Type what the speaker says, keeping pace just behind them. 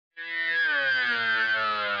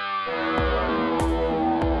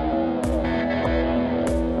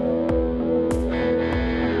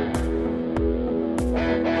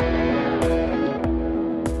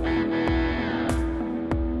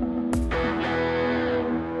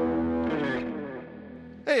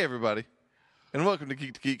Hey, everybody, and welcome to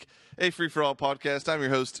Geek to Geek, a free-for-all podcast. I'm your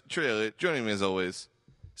host, Trey Elliott. Joining me, as always,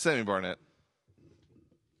 Sammy Barnett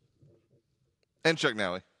and Chuck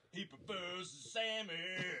Nally. He prefers Sammy.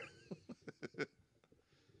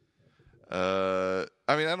 I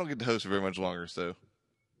mean, I don't get to host very much longer, so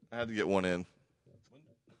I had to get one in. Yeah,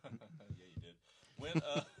 you did.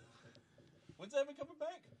 When's Evan coming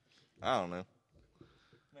back? I don't know.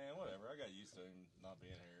 Man, whatever. I got used to him not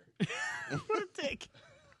being here. What a dick.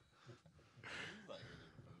 He's not here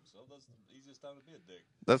to himself. That's the easiest time to be a dick.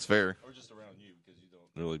 That's fair. Or just around you because you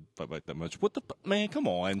don't really fight back that much. What the man? Come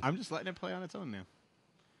on. I'm just letting it play on its own now.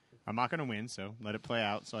 I'm not going to win, so let it play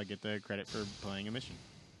out so I get the credit for playing a mission.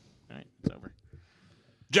 All right, it's over.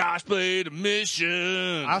 Josh played a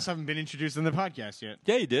mission. I also haven't been introduced in the podcast yet.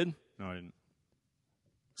 Yeah, you did. No, I didn't.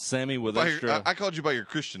 Sammy with By extra. your, I called you by your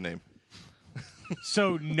Christian name.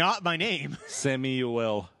 So, not my name.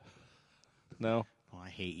 Samuel. No. Oh, I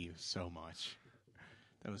hate you so much.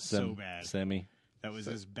 That was so bad. Sammy. That was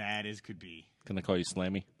as bad as could be. Can I call you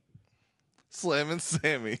Slammy? Slammin'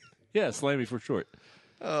 Sammy. Yeah, Slammy for short.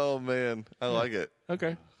 Oh, man. I like it.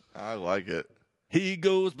 Okay. I like it. He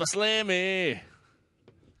goes by Slammy.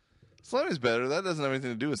 Slammy's better. That doesn't have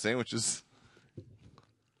anything to do with sandwiches.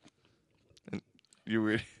 And your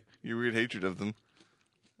weird hatred of them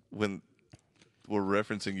when we're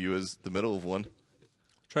referencing you as the middle of one.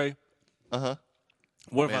 Trey. Uh-huh.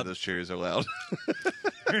 What Man, if those cherries are loud.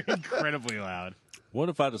 Incredibly loud. What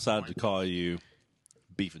if I decided to call you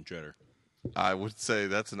Beef and Cheddar? I would say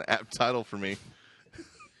that's an apt title for me.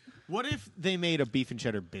 What if they made a beef and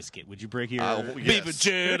cheddar biscuit? Would you break your... Yes. Beef and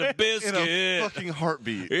Cheddar biscuit. In a fucking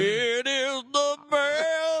heartbeat. It is the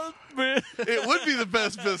best. It would be the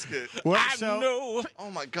best biscuit. I know. Oh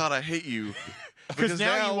my God, I hate you. Because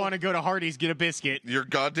now you want to go to Hardee's, get a biscuit. You're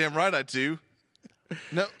goddamn right, I do.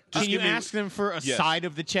 No, Can you give me- ask them for a Yes. side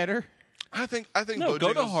of the cheddar? I think No,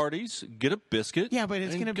 go to Bojangles- Hardee's, get a biscuit. Yeah, but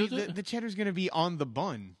it's and going to be go to- the cheddar's going to be on the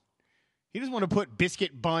bun. He doesn't want to put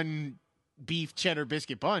biscuit bun, beef cheddar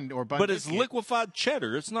biscuit bun or bun. But it's biscuit. liquefied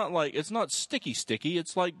cheddar. It's not sticky.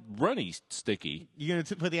 It's like runny sticky. You going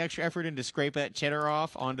to put the extra effort in to scrape that cheddar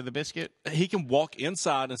off onto the biscuit? He can walk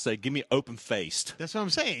inside and say, "Give me open faced." That's what I'm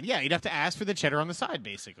saying. Yeah, you'd have to ask for the cheddar on the side,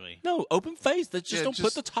 basically. No, open faced. That just Yeah, don't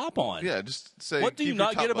just- put the top on. Yeah, just say. What do you keep your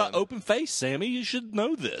not top get about button. open face, Sammy? You should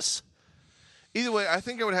know this. Either way, I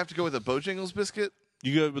think I would have to go with a Bojangles biscuit.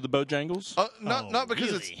 You go with the Bojangles? Not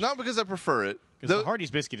because really? not because I prefer it. Because Though the Hardee's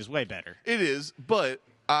biscuit is way better. it is, but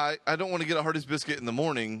I don't want to get a Hardee's biscuit in the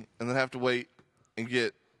morning and then have to wait and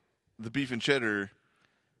get the beef and cheddar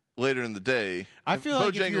later in the day. I feel like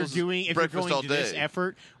if you're Bojangles going breakfast all to this day.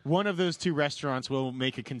 effort, one of those two restaurants will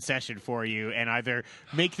make a concession for you and either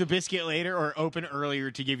make the biscuit later or open earlier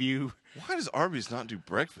to give you... Why does Arby's not do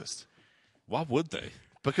breakfast? Why would they?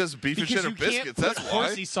 Because beef and Because cheddar you can't biscuits. put That's why.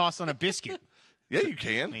 horsey sauce on a biscuit. Yeah, you I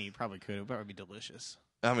can. mean, you probably could. It would probably be delicious.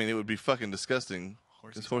 I mean, it would be fucking disgusting.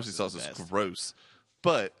 Horsey Because horsey sauce sauce is is the best. gross.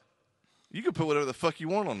 But you can put whatever the fuck you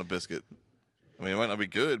want on a biscuit. I mean, it might not be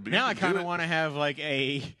good, but Now I you can kind do of it. want to have like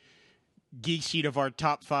a geek sheet of our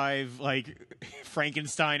top 5 like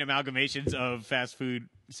Frankenstein amalgamations of fast food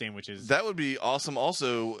sandwiches. That would be awesome.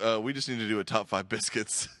 Also, we just need to do a top 5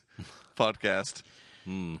 biscuits podcast.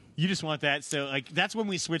 You just want that, so like that's when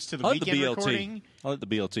we switch to the I like the weekend BLT. recording. I like the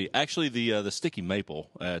BLT. Actually, the sticky maple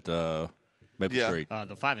at Maple Yeah. Street.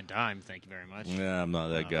 The 5 and Dime, thank you very much. Yeah, I'm not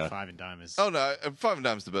that The guy. 5 and Dime is. Oh no, Five and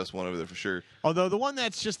Dime's the best one over there for sure. Although the one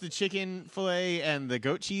that's just the chicken fillet and the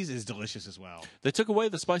goat cheese is delicious as well. They took away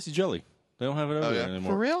the spicy jelly. They don't have it over Oh, there yeah?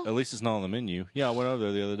 anymore. For real? At least it's not on the menu. Yeah, I went over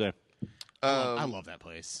there the other day. I love that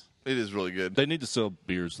place. It is really good. They need to sell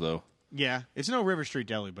beers though. Yeah, it's no River Street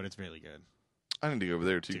Deli, but it's really good. I need to go over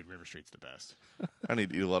there too. Dude, River Street's the best. I need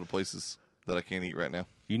to eat a lot of places that I can't eat right now.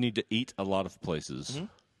 You need to eat a lot of places.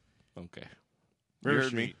 Okay. You River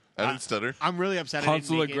heard me. Street. I didn't stutter. I'm really upset. I didn't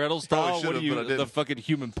Hansel make and it. Gretel Probably style. What are should've, you, but I the didn't. fucking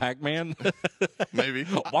human Pac-Man? Maybe.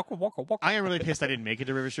 Waka, waka, waka. I am really pissed I didn't make it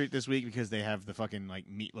to River Street this week because they have the fucking like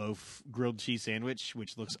meatloaf grilled cheese sandwich,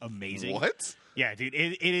 which looks amazing. What? Yeah, dude.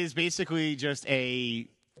 It is basically just a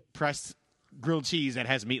pressed grilled cheese that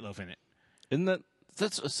has meatloaf in it. Isn't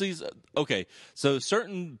that's see? Okay, so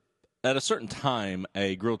at a certain time,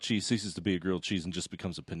 a grilled cheese ceases to be a grilled cheese and just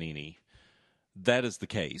becomes a panini. That is the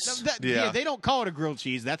case. Yeah. They don't call it a grilled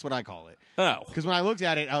cheese. That's what I call it. Oh, Because when I looked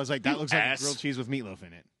at it, I was like, that You looks like ass. a grilled cheese with meatloaf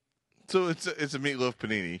in it. So it's a meatloaf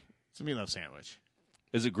panini. It's a meatloaf sandwich.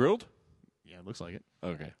 Is it grilled? Yeah, it looks like it.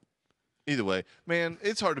 Okay. Either way, man,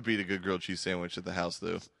 it's hard to beat a good grilled cheese sandwich at the house,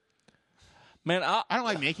 though. Man, I don't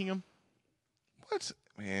like making them. What?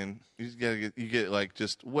 Man, you get like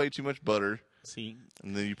just way too much butter, See,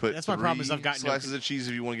 and then you put That's my problem is I've got no- slices of cheese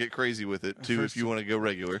if you want to get crazy with it. 2 if you want to go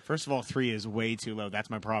regular. first of all, 3 is way too low.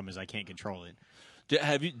 That's my problem is I can't control it.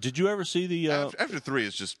 Did you ever see the? After 3,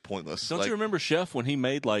 it's just pointless. Don't Like, you remember Chef when he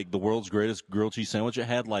made like the world's greatest grilled cheese sandwich? It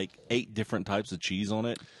had like 8 different types of cheese on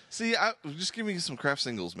it. See, just give me some Kraft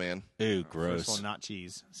singles, man. Ew, First gross. of all, not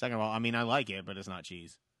cheese. Second of all, I mean, I like it, but it's not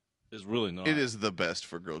cheese. It's really not. It is the best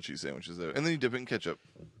for grilled cheese sandwiches, though. And then you dip it in ketchup.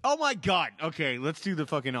 Oh my god. Okay, let's do the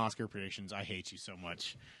fucking Oscar predictions. I hate you so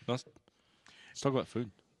much. Let's talk about food.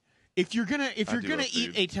 If you're gonna do love eat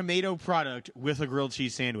food. a tomato product with a grilled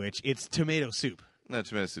cheese sandwich, it's tomato soup. No,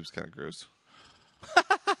 tomato soup's kind of gross.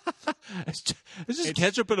 It's just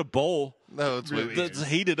ketchup in a bowl No, it's Really? that's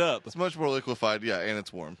heated up. it's much more liquefied, yeah, and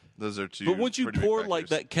it's warm. Those are two. But once you pretty big pour like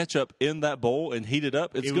factors. that ketchup in that bowl and heat it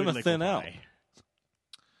up, it's It going would to thin out. liquefy.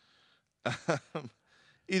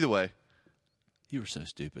 Either way, You were so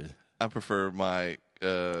stupid. I prefer my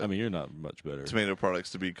I mean, you're not much better. tomato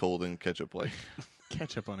products to be cold and ketchup like.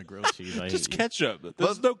 Ketchup on a grilled cheese. I Just hate you. ketchup.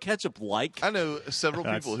 There's no ketchup like I know several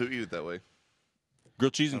That's- people who eat it that way.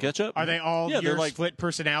 grilled cheese and ketchup. Are they all Yeah, they're your like split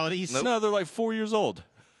personalities? No, they're like 4 years old.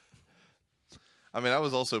 I mean, I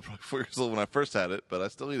was also probably 4 years old when I first had it, but I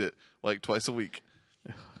still eat it like twice a week.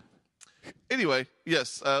 Anyway,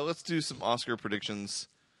 yes, let's do some Oscar predictions.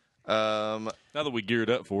 Now that we geared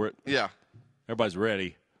up for it, Yeah, everybody's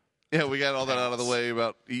ready. yeah, we got all that out of the way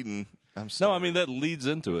about eating. I'm No, sorry. I mean that leads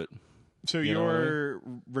into it. So You know you're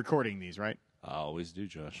recording these, right? I always do,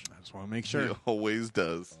 Josh. I just want to make He sure. always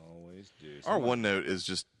does. Always do. Our OneNote is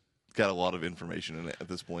just got a lot of information in it at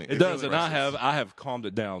this point. It does, really and impresses. I have calmed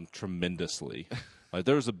it down tremendously. Like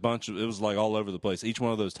there was a bunch of it was like all over the place. Each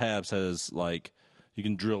one of those tabs has like you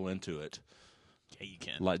can drill into it, Yeah, you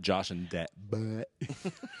can. like Josh and Dat.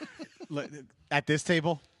 At this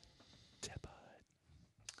table,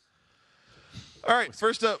 All right,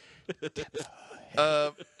 first up,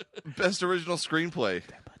 best original screenplay.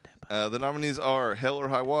 The nominees are Hell or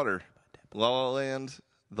High Water, La La Land,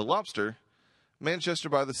 The Lobster, Manchester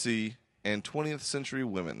by the Sea, and 20th Century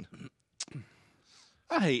Women.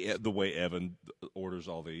 I hate the way Evan orders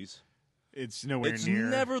all these. it's nowhere It's near.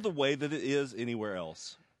 never the way that it is anywhere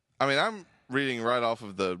else. I mean, I'm reading right off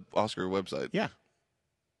of the Oscar website. Yeah.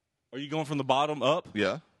 Are you going from the bottom up?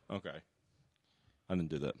 Yeah. Okay. I didn't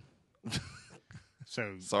do that.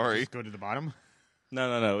 So Sorry. just go to the bottom.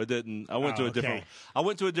 No, it didn't. I went to Oh, a different. okay. I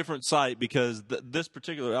went to a different site because this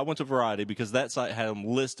particular. I went to Variety because that site had them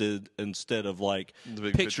listed instead of like The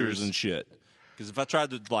big pictures pictures. and shit. Because if I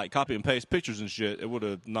tried to like copy and paste pictures and shit, it would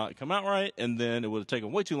have not come out right, and then it would have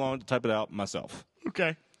taken way too long to type it out myself.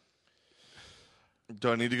 Okay.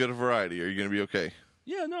 Do I need to go to Variety? Are you going to be okay?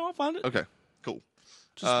 Yeah, no, I'll find it. Okay, cool.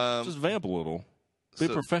 Just vamp a little. Be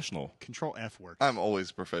so- professional. Control F works. I'm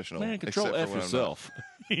always professional. Man, control except for F when I'm not. yourself.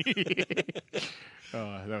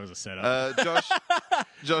 Oh, that was a setup.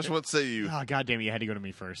 Josh, what say you? Oh, God damn it, you had to go to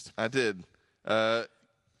me first. I did.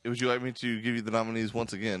 Would you like me to give you the nominees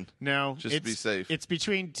once again? No. Just to be safe. It's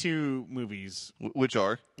between 2 movies, Which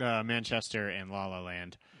are? Manchester and La La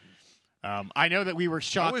Land. I know that we were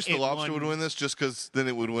shocked. I wish The it Lobster won- would win this just because then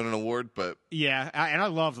it would win an award, but Yeah, and I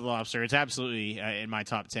love The Lobster. It's absolutely in my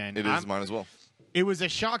top 10. it is mine as well. It was a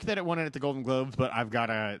shock that it won it at the Golden Globes, but I've got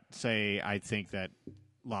to say I think that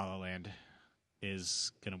La La Land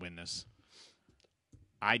is going to win this.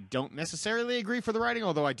 I don't necessarily agree for the writing,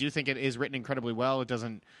 although I do think it is written incredibly well. It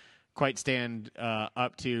doesn't quite stand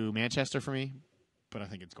up to Manchester for me, but I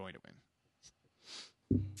think it's going to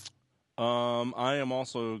win. I am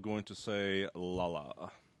also going to say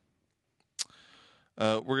Lala.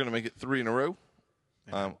 We're going to make it 3 in a row.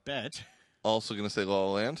 Bet. Also going to say La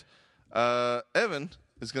La Land. Evan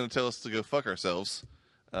is going to tell us to go fuck ourselves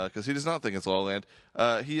because he does not think it's La La Land.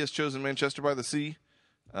 He has chosen Manchester by the Sea.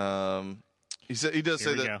 He does Here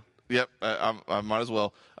say we that. go. Yep, I might as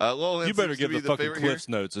well. La La Land You better seems to give be the fucking favorite here. Cliff's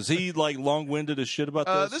notes. Is he like long-winded as shit about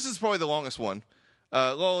this? This is probably the longest one.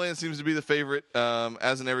 La La Land seems to be the favorite,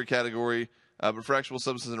 as in every category. But for actual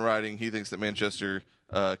substance and writing, he thinks that Manchester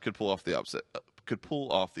could pull off the upset.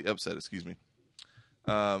 Excuse me.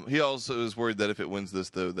 He also is worried that if it wins this,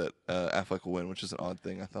 though, that Affleck will win, which is an odd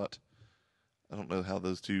thing. I don't know how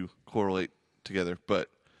those two correlate together, but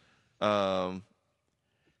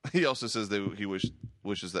he also says he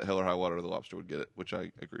wishes that Hell or High Water or The Lobster would get it, which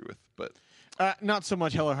I agree with. But Not so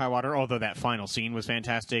much Hell or High Water, although that final scene was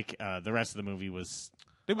fantastic. The rest of the movie was.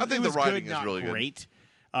 I think it the was writing good, is not really good. great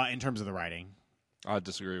in terms of the writing. I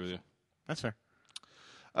disagree with you. That's fair.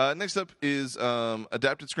 Next up is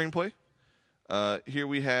adapted screenplay. Here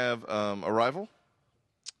we have Arrival,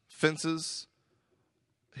 Fences,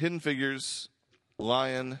 Hidden Figures,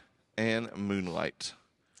 Lion, and Moonlight.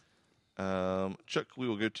 Chuck, we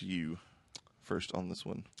will go to you first on this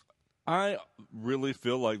one. I really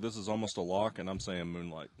feel like this is almost a lock, and I'm saying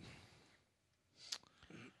Moonlight.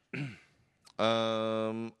 It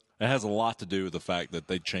has a lot to do with the fact that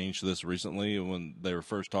they changed this recently. When they were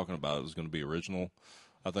first talking about it was going to be original,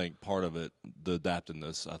 I think part of it, the adapting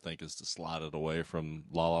this, I think, is to slide it away from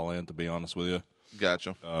La La Land, to be honest with you,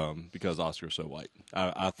 Gotcha. because Oscar's so white.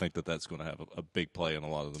 I think that that's going to have a big play in a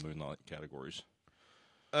lot of the Moonlight categories,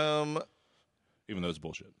 even though it's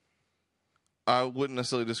bullshit. I wouldn't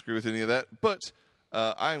necessarily disagree with any of that, but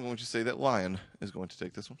I am going to say that Lion is going to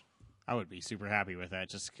take this one. I would be super happy with that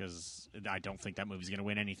just because I don't think that movie's going to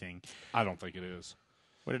win anything. I don't think it is.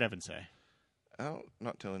 What did Evan say? I'm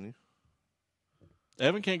not telling you.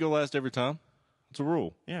 Evan can't go last every time. It's a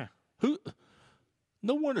rule. Yeah. Who?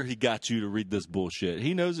 No wonder he got you to read this bullshit.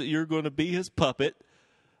 He knows that you're going to be his puppet,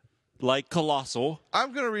 like Colossal.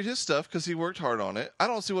 I'm going to read his stuff because he worked hard on it. I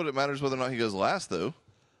don't see what it matters whether or not he goes last, though.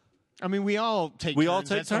 I mean, we all take We turns. all take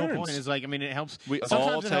That's the whole turns. point. Is like, I mean, it helps. We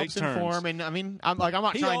Sometimes all it take helps turns. inform, and I mean, I'm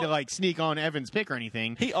not He trying al- to like sneak on Evan's pick or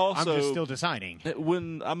anything. He also- I'm just still deciding.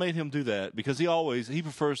 When I made him do that, because he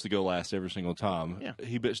prefers to go last every single time. Yeah.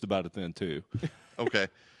 He bitched about it then, too. Okay.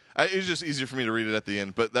 It's just easier for me to read it at the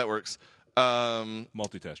end, but that works.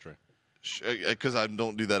 Multitask, Trey. Because I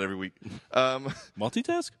don't do that every week.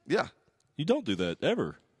 Multitask? Yeah, You don't do that,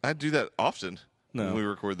 ever. I do that often No. when we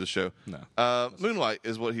record the show. No. Moonlight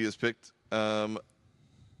is what he has picked. The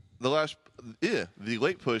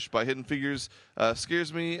late push by Hidden Figures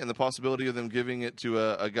scares me, and the possibility of them giving it to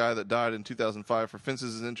a guy that died in 2005 for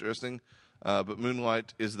Fences is interesting. But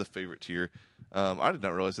Moonlight is the favorite here. I did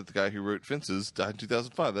not realize that the guy who wrote Fences died in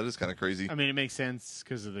 2005. That is kind of crazy. I mean, it makes sense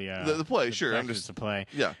because of the play. Sure, I'm fact that just it's a play.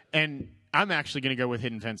 yeah. And I'm actually going to go with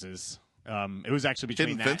Hidden Fences. It was actually between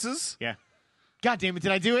Hidden that. Fences? Yeah. God damn it!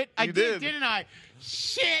 Did I do it? I You did. didn't I?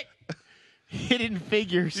 Shit. Hidden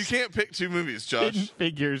Figures. You can't pick two movies, Josh. Hidden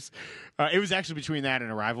Figures. It was actually between that and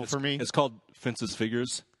Arrival for me. It's called Fences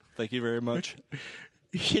Figures. Thank you very much.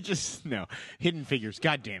 It just no Hidden Figures.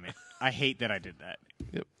 God damn it! I hate that I did that.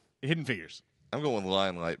 Yep. Hidden Figures. I'm going with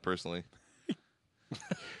Light personally.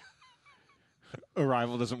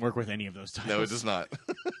 Arrival doesn't work with any of those titles. No, it does not.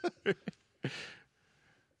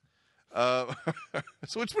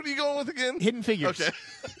 So which one are you going with again? Hidden Figures. Okay.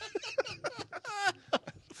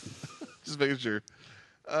 Just making sure.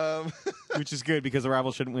 Which is good because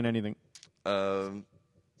Arrival shouldn't win anything. The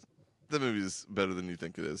movie is better than you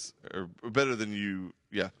think it is, or better than you,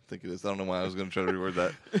 think it is. I don't know why I was going to try to reword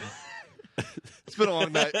that. It's been a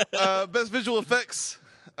long night. Best visual effects.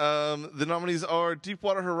 The nominees are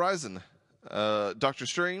Deepwater Horizon, Doctor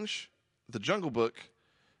Strange, The Jungle Book,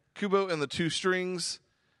 Kubo and the Two Strings,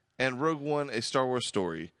 and Rogue One: A Star Wars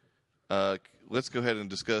Story. Let's go ahead and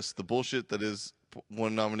discuss the bullshit that is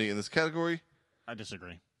one nominee in this category. I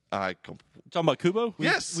disagree. Talking about Kubo?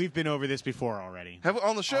 Yes. We've been over this before already. Have it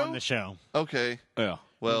on the show? On the show. Okay. Yeah.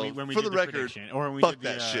 Well, when we for did the record, prediction, or when we fuck did the,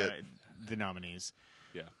 that shit. The nominees.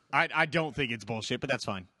 Yeah. I don't think it's bullshit, but that's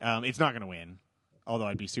fine. It's not going to win. Although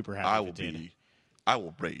I'd be super happy if it did. I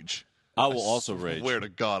will rage. I will also rage. Swear to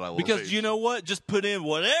God, I will Because rage. you know what? Just put in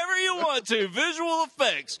whatever you want to. Visual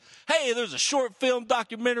effects. Hey, there's a short film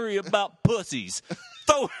documentary about pussies.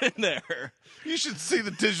 Throw it in there. You should see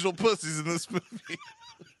the digital pussies in this movie.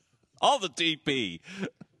 All the TP.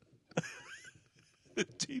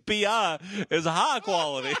 TPI is high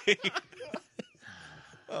quality.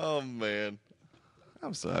 Oh, man.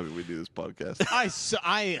 I'm so happy we do this podcast.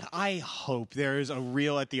 I hope there is a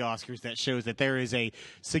reel at the Oscars that shows that there is a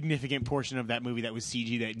significant portion of that movie that was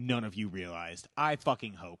CG that none of you realized. I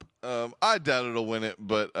fucking hope. I doubt it'll win it,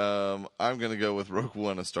 but I'm going to go with Rogue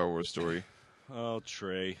One: A Star Wars Story. Oh,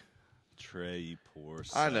 Trey. Trey, you poor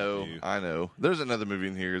I sap, know, you. I know. There's another movie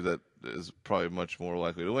in here that is probably much more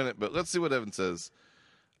likely to win it, but let's see what Evan says.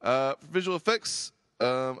 For visual effects,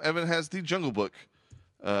 Evan has The Jungle Book.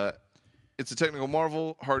 It's a technical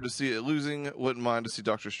marvel, hard to see it losing. Wouldn't mind to see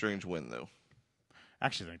Doctor Strange win, though. I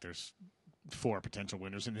actually think there's 4 potential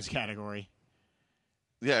winners in this category.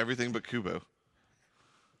 Yeah, everything but Kubo.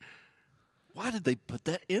 Why did they put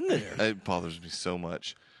that in there? It bothers me so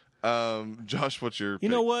much. Josh, what's your You pick?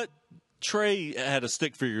 know what? Trey had a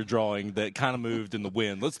stick figure drawing that kind of moved in the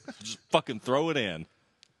wind. Let's just fucking throw it in.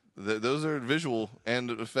 Those are visual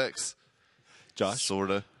and effects. Josh,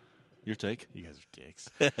 Sorta. your take? You guys are dicks.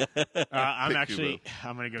 I'm going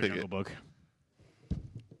to go Pick Jungle it. Book.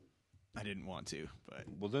 I didn't want to, but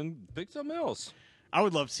Well, then pick something else. I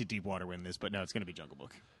would love to see Deepwater win this, but no, it's going to be Jungle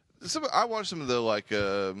Book. I watched some of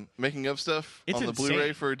the making of stuff It's on the insane.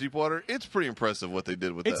 Blu-ray for Deepwater. It's pretty impressive what they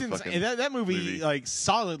did with It's that insane. fucking That movie, movie. like,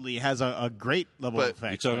 solidly has a great level of But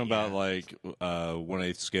effect. You're talking but, about yeah. like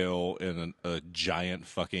 1/8 scale in a giant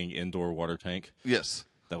fucking indoor water tank. Yes,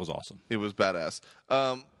 That was awesome. it was badass.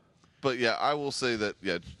 But yeah, I will say that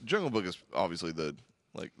Jungle Book is obviously the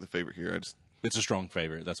favorite here. It's a strong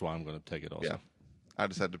favorite. That's why I'm going to take it also. I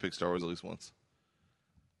just had to pick Star Wars at least once.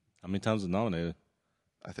 How many times is it nominated?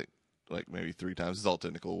 I think maybe 3 times. It's all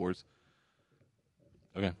technical awards.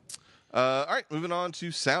 Okay. All right, moving on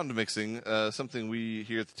to sound mixing, something we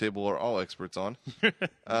here at the table are all experts on.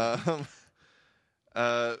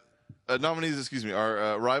 Nominees,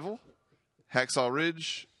 are Arrival, Hacksaw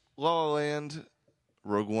Ridge, La La Land,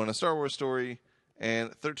 Rogue One: A Star Wars Story,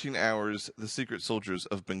 and 13 Hours: The Secret Soldiers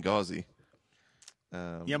of Benghazi.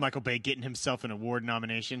 Yeah, Michael Bay getting himself an award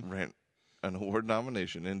nomination. Ran an award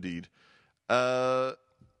nomination, indeed.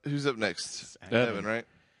 Who's up next? Evan, right?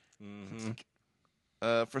 Mm-hmm.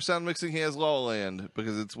 For sound mixing, he has La La Land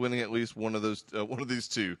because it's winning at least one of these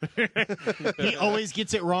two. He always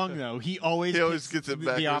gets it wrong, though. He always gets it the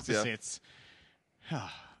backwards, yeah. opposites.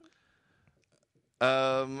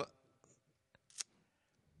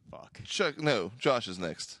 Fuck. Josh is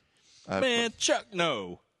next. Man, Chuck,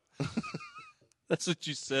 no. That's what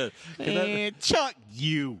you said. And Chuck,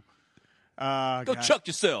 you. Go God. chuck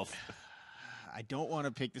yourself. I don't want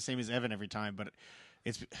to pick the same as Evan every time, but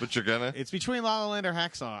But you're gonna? it's between La La Land or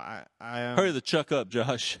Hacksaw. I Hurry the chuck up,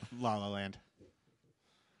 Josh. La La Land.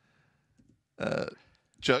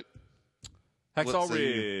 Chuck? Hacksaw Let's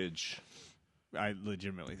see. Ridge. I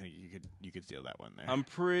legitimately think you could steal that one there. I'm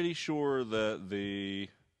pretty sure that the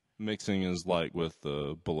mixing is like with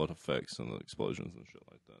the bullet effects and the explosions and shit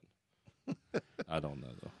like that. I don't know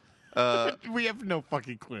though. We have no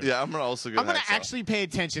fucking clue. Yeah, I'm also gonna. I'm gonna Hacksaw, actually pay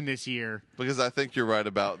attention this year. because I think you're right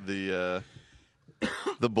about the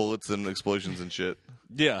bullets and explosions and shit.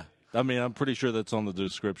 Yeah, I mean, I'm pretty sure that's on the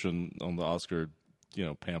description on the Oscar,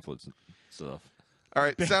 pamphlets and stuff. All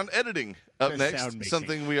right, sound editing up The next. sound mixing.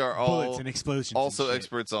 Something we are Bullets all and explosions. also and shit.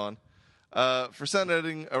 experts on. For sound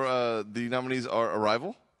editing, the nominees are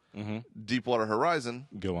Arrival, Deepwater Horizon,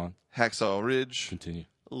 Go on, Hacksaw Ridge, continue.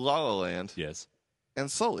 La La Land, Yes. and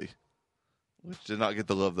Sully, which did not get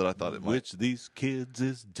the love that I thought it might. Which these kids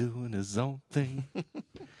is doing his own thing.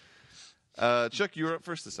 Chuck, you were up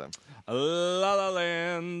first this time. La La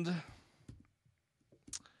Land.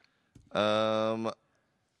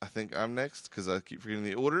 I think I'm next because I keep forgetting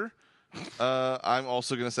the order. I'm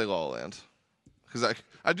also going to say La La Land because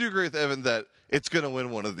I do agree with Evan that it's going to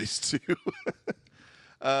win one of these two.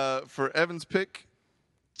 For Evan's pick,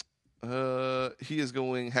 he is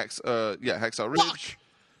going Hacksaw Ridge. Fuck!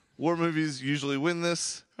 War movies usually win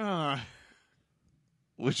this,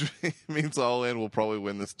 which means La La Land will probably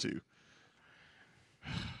win this too.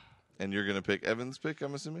 And you're going to pick Evan's pick,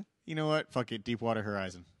 I'm assuming? You know what? Fuck it. Deepwater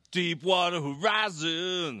Horizon. Deepwater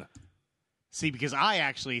Horizon. See, because I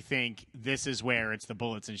actually think this is where it's the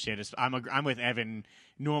bullets and shit. I'm with Evan.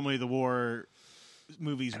 Normally, the war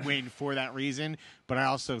movies win for that reason, but I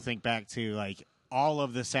also think back to like all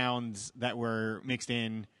of the sounds that were mixed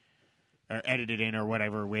in or edited in or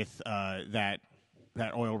whatever with that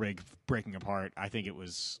oil rig breaking apart. I think it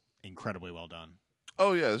was incredibly well done.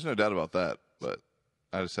 Oh, yeah, there's no doubt about that, but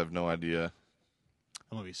I just have no idea.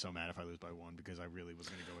 I'm gonna be so mad if I lose by one because I really was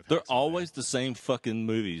gonna go with. They're Hacksaw always the same fucking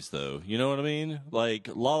movies, though. You know what I mean? Like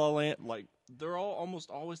La La Land, like they're all almost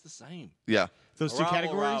always the same. Yeah. Those two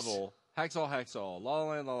categories. Arrival, Hacksaw, La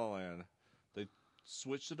La Land. They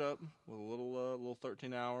switched it up with a little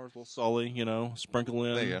 13 hours, little Sully, sprinkle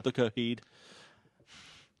There you in go. the Coheed.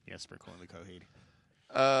 Yeah, sprinkle in the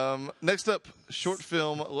Coheed. Next up, short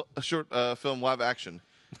film live action.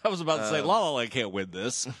 I was about to say La La Land can't win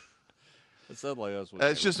this. It said like that's what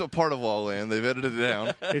It's just a part of La La Land. They've edited it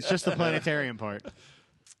down. It's just the planetarium part.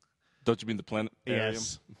 Don't you mean the planetarium?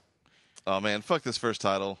 Yes. Oh man, fuck this first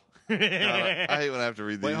title. God, I hate when I have to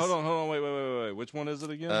read these. Wait, hold on, wait. Which one is it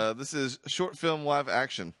again? This is short film live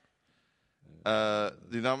action. The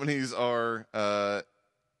nominees are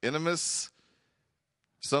Inimus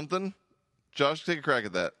something. Josh, take a crack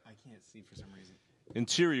at that. I can't see for some reason.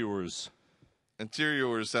 Interiors.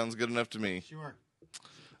 Interiors sounds good enough to me. Sure.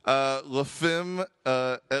 La Femme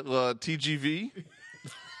at la TGV.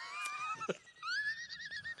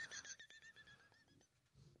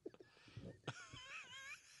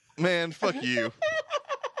 Man, fuck you.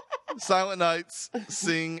 Silent Nights,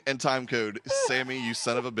 Sing, and Time Code. Sammy, you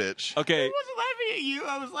son of a bitch. Okay, wasn't laughing at you.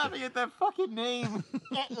 I was laughing at that fucking name.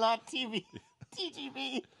 La TV.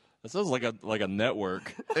 TGV. That sounds like a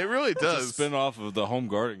network. It really It's a does. spin-off of the home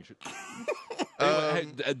guarding. Anyway,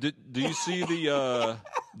 hey, do you see the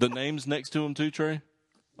names next to them too, Trey?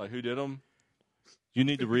 Like who did them? You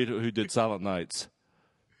need to read who did Silent Nights.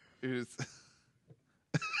 Here's-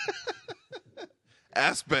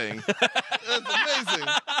 Ass bang. That's amazing.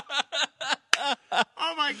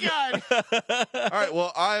 Oh my god! All right,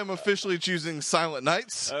 well, I am officially choosing Silent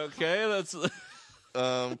Nights. Okay, that's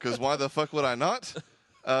Because why the fuck would I not?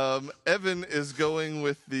 Evan is going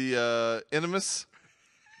with the Inimus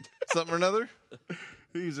something or another.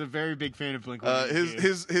 He's a very big fan of Blink.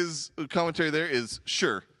 His commentary there is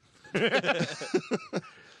sure.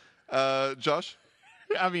 Josh,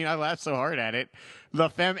 I mean, I laughed so hard at it. La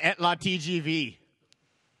Femme et la TGV.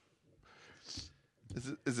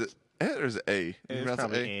 is it E or is it A? You It's pronounce it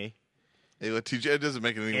probably A? A, TG. It doesn't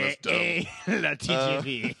make it any less dumb. La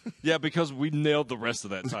TGV. yeah, because we nailed the rest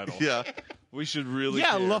of that title. Yeah. We should really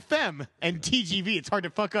Yeah, care. La Femme and TGV. It's hard to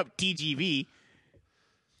fuck up TGV.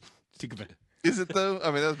 Think of it. Is it though?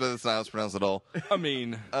 I mean, that's not how it's pronounced at all. I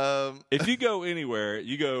mean, if you go anywhere,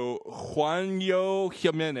 you go Juanjo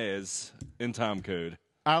Jimenez in time code.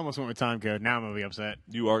 I almost went with time code. Now I'm gonna be upset.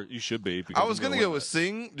 You should be. Because I was I'm gonna win go with that.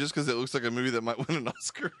 Sing just because it looks like a movie that might win an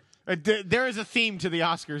Oscar. There is a theme to the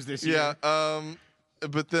Oscars this year. Yeah.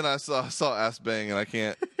 But then I saw Ass Bang and I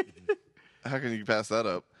can't. How can you pass that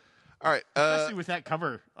up? All right. Especially with that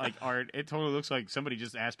cover art, it totally looks like somebody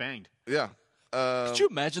just ass banged. Yeah. Could you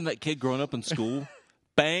imagine that kid growing up in school?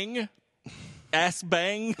 Bang, ass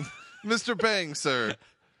bang. Mr. Bang, sir.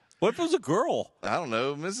 What if it was a girl? I don't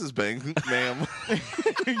know, Mrs. Bang, ma'am.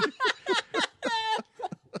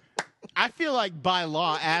 I feel like by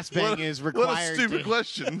law, ass bang is required. What a stupid to,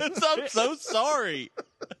 question. I'm so sorry.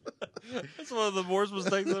 That's one of the worst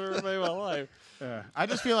mistakes I've ever made in my life. I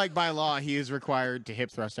just feel like by law, he is required to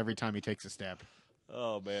hip thrust every time he takes a step.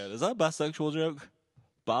 Oh man, is that a bisexual joke?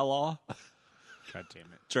 By law, God damn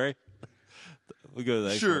it. Trey. We go to the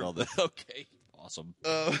expert Sure. on this. Okay, awesome.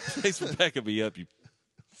 Thanks for backing me up. You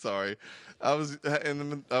Sorry, I was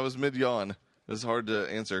mid yawn. It was hard to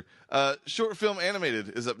answer. Short film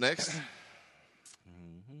animated is up next.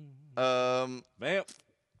 man.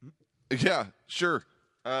 Yeah, sure.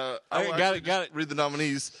 I will got actually it, got just it. read the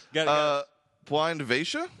nominees. Got it. Blind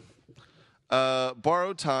Vasia,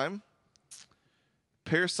 Borrowed Time,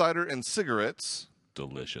 Pear Cider and Cigarettes,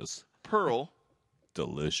 Delicious, Pearl,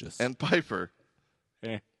 delicious. and Piper.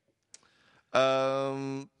 Eh.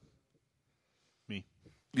 Me.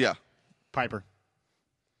 Yeah. Piper.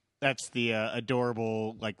 That's the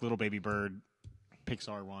adorable, little baby bird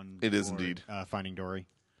Pixar one. It is or, indeed. Finding Dory.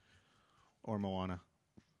 Or Moana.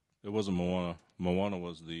 It wasn't Moana. Moana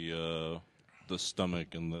was the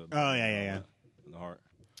stomach and the Oh, yeah. and the heart.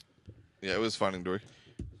 Yeah, it was Finding Dory.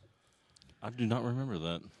 I do not remember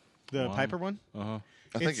that. The Wow. Piper one? I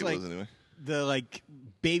think It's it like- was anyway. The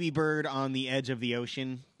baby bird on the edge of the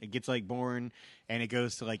ocean. It gets born and it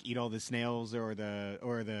goes to eat all the snails or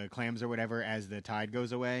the clams or whatever as the tide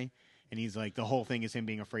goes away. And he's the whole thing is him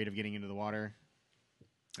being afraid of getting into the water.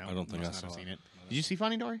 No, I don't think must I not have saw seen it. it. Did you see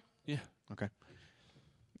Finding Dory? Yeah. Okay.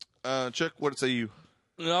 Chuck, what say you?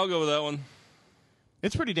 Yeah, I'll go with that one.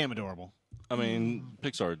 It's pretty damn adorable. I mean,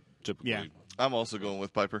 Pixar typically. Yeah. I'm also going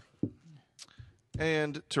with Piper.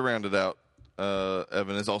 And to round it out,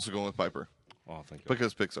 Evan is also going with Piper Oh, thank you.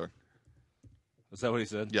 because Pixar. Is that what he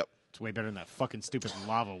said? Yep. It's way better than that fucking stupid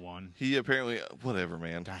lava one. He apparently whatever,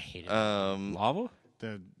 man. I hate it. Lava?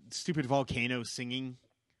 The stupid volcano singing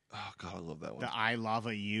Oh god, I love that one. the I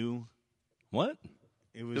Lava You. What?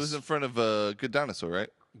 It was, It was in front of Good Dinosaur, right?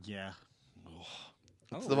 yeah.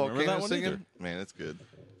 I don't The remember volcano that one singing. either. Man, it's good.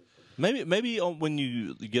 Maybe when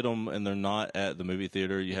you get them and they're not at the movie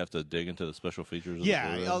theater, you have to dig into the special features. Of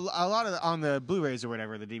Yeah, the a lot of on the Blu-rays or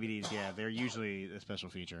whatever, the DVDs, yeah, they're usually a special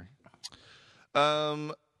feature.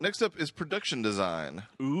 Next up is production design.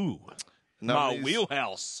 Ooh, my Nominees-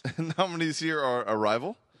 wheelhouse. Nominees here are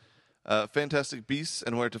Arrival, Fantastic Beasts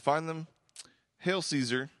and Where to Find Them, Hail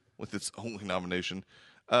Caesar with its only nomination,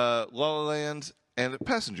 La La Land, and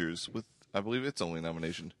Passengers with, I believe, its only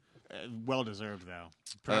nomination. Well deserved though.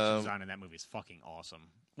 Production design in that movie is fucking awesome.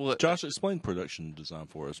 Well, Josh, explain production design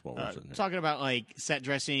for us while we're sitting here. Talking about set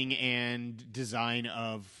dressing and design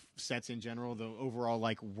of sets in general, the overall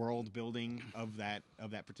world building of that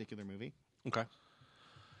particular movie. Okay.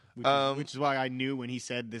 Which is why I knew when he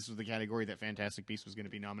said this was the category that Fantastic Beasts was going to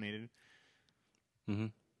be nominated. Mm-hmm.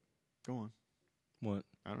 Go on. What?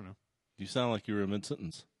 I don't know. You sound like you were in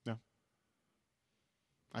mid-sentence. No.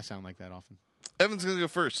 I sound like that often. Evan's going to go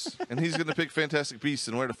first, and he's going to pick Fantastic Beasts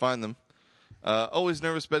and Where to Find Them. Always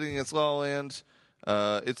nervous betting against La La Land.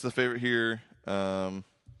 It's the favorite here.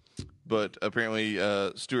 but apparently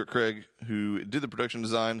Stuart Craig, who did the production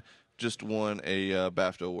design, just won a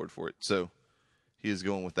BAFTA award for it. So he is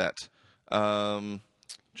going with that.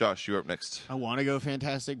 Josh, you're up next. I want to go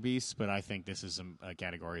Fantastic Beasts, but I think this is a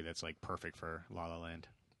category that's like perfect for La La Land.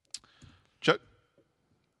 Chuck?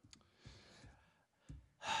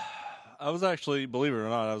 I was actually, believe it or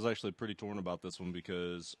not, I was actually pretty torn about this one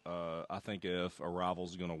because I think if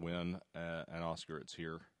Arrival's going to win an Oscar, it's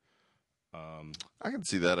here. I can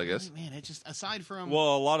see that, I guess. Man, it just aside from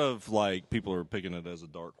Well, a lot of people are picking it as a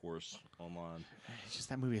dark horse online. it's just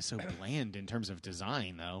that movie is so bland in terms of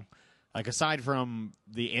design, though. Like aside from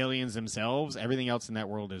the aliens themselves, everything else in that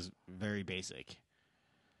world is very basic.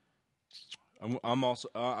 I'm also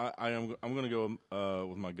I'm going to go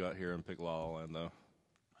with my gut here and pick La La Land though.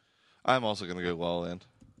 I'm also going to go La La Land.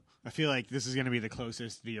 I feel like this is going to be the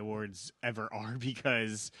closest the awards ever are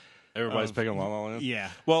because Everybody's picking La La Land. yeah,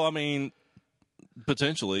 Well, I mean,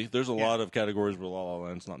 potentially, there's a lot of categories where La La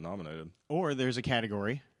Land's not nominated. or there's a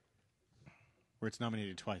category where it's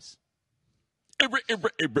nominated twice.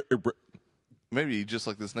 Maybe just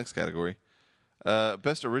like this next category.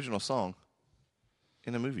 Best original song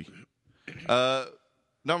in a movie.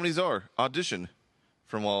 Nominees are Audition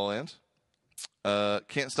from La La Land,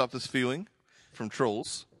 Can't Stop This Feeling from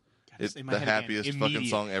Trolls. It's In my the head again. happiest fucking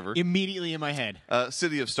song ever. Immediately in my head.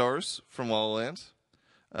 City of Stars from La La Land.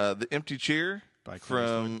 The Empty Chair By Clint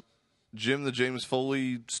from Jim the James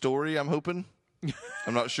Foley story, I'm hoping.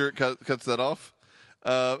 I'm not sure it cuts that off.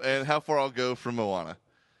 And How Far I'll Go from Moana.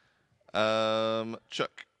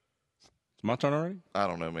 Chuck. It's my turn already? I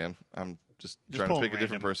don't know, man. I'm just trying pull to pick a random.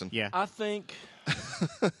 different person. Yeah. I think,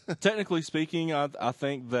 technically speaking, I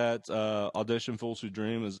think that Audition Fools Who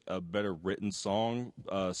Dream is a better written song.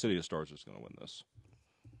 City of Stars is going to win this.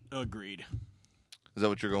 Agreed. Is that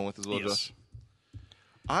what you're going with as well, Yes. Josh?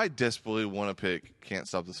 I desperately want to pick Can't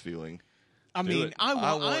Stop This Feeling. I mean, it. I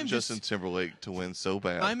want I'm Justin Timberlake to win so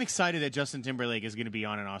bad. I'm excited that Justin Timberlake is going to be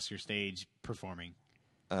on an Oscar stage performing.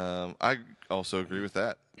 I also agree with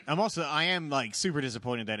that. I am like super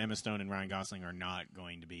disappointed that Emma Stone and Ryan Gosling are not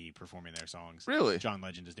going to be performing their songs. Really? John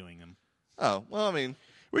Legend is doing them, Oh, well, I mean,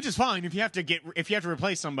 which is fine if you have to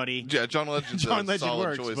replace somebody. yeah, John Legend's John a Legend solid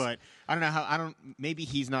works, choice. but I don't know maybe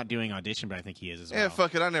he's not doing Audition, but I think he is as well. Yeah,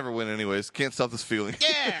 fuck it. I never win anyways. Can't Stop This Feeling.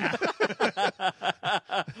 Yeah.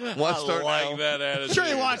 Watch start now. that attitude.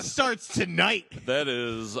 Surely Watch starts tonight. That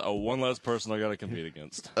is one less person I got to compete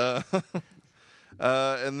against.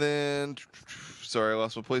 And then, sorry, I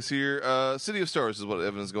lost my place here. City of Stars is what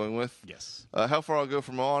Evan is going with. Yes. How Far I'll Go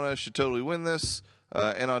from Moana should totally win this.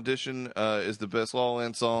 And Audition is the best La La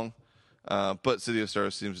Land song. But City of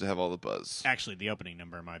Stars seems to have all the buzz. Actually, the opening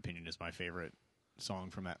number, in my opinion, is my favorite song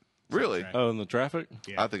from that. Really? soundtrack. Oh, in the traffic?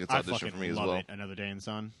 Yeah. I think it's Audition fucking for me as love well. it. Another Day in the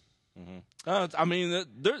Sun. I mean,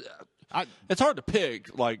 it's hard to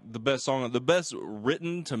pick like the best song. The best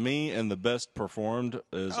written to me and the best performed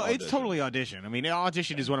is. Oh, it's Audition. totally Audition. I mean,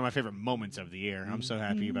 Audition is one of my favorite moments of the year. I'm so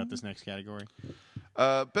happy about this next category.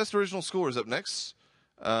 Best Original Score is up next.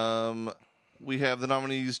 We have the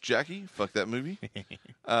nominees Jackie, fuck that movie,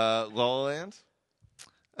 La La Land,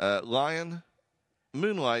 Lion,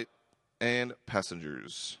 Moonlight, and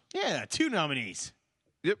Passengers. Yeah, 2 nominees.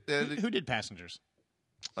 Yep. Who did Passengers?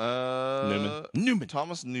 Newman.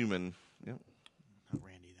 Thomas Newman. Yep. Not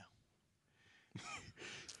Randy, though.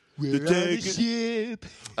 We're on a ship.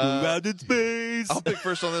 Out in space. I'll pick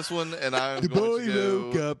first on this one, and I'm going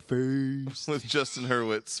to go up first. with Justin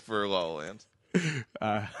Hurwitz for La La Land.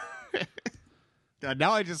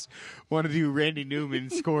 Now I just want to do Randy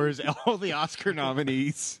Newman scores all the Oscar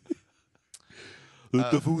nominees.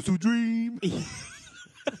 Let the fools who dream.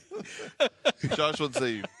 Josh, what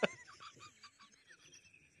say you?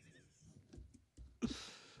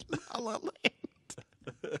 La La Land.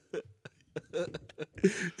 The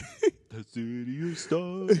City of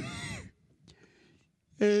Stars.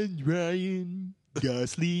 And Ryan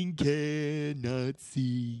Gosling cannot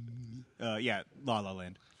sing. Yeah, La La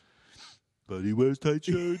Land. But he wears tight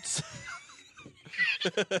shirts.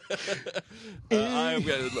 I'm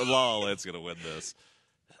gonna, La La Land's gonna win this.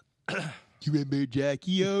 You remember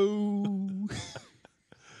Jackie O?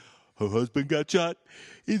 Her husband got shot.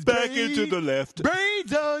 He's back into the left.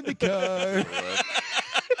 Brains on the car.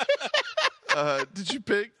 Did you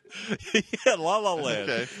pick? Yeah, La La Land.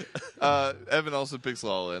 Okay. Evan also picks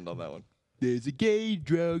La La Land on that one. There's a gay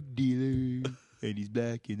drug dealer, and he's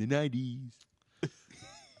back in the 90s.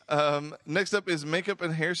 Next up is makeup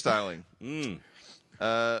and hairstyling.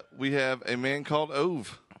 We have A Man Called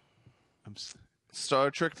Ove, Star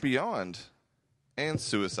Trek Beyond, and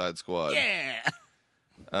Suicide Squad. Yeah.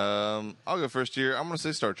 I'll go first here. I'm going to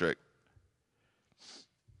say Star Trek.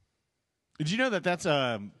 Did you know that that's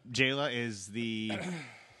Jayla is the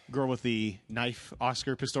girl with the knife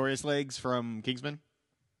Oscar Pistorius legs from Kingsman?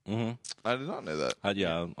 Mm-hmm. I did not know that.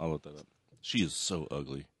 Yeah, I looked that up. She is so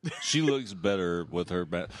ugly. She looks better with her.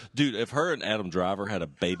 Dude, if her and Adam Driver had a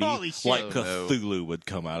baby, Holy shit. like Oh, no. Cthulhu would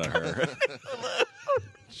come out of her.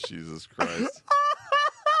 Jesus Christ.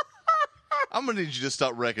 I'm going to need you to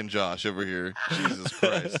stop wrecking Josh over here. Jesus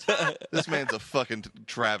Christ. This man's a fucking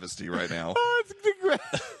travesty right now.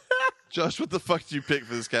 Josh, what the fuck did you pick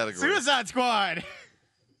for this category? Suicide Squad.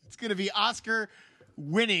 It's going to be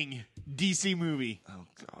Oscar-winning DC movie. Oh,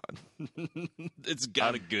 God. It's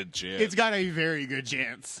got a good chance. It's got a very good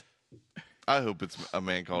chance. I hope it's A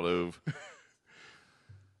Man Called Ove.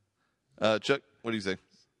 Chuck, what do you say?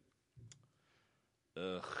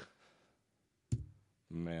 Ugh.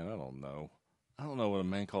 Man, I don't know. I don't know what A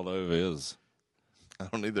Man Called Ove is. I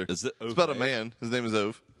don't either. Is it It's about a Ove? man. His name is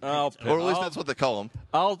Ove. Or Or at least that's what they call him.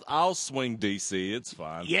 I'll swing DC. It's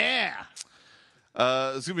fine. Yeah. It's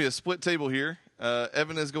going to be a split table here.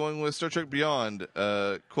 Evan is going with Star Trek Beyond.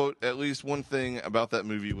 Quote, at least one thing about that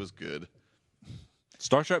movie was good.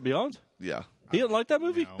 Star Trek Beyond? Yeah. He didn't like that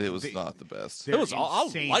movie? It was not the best. They're was- I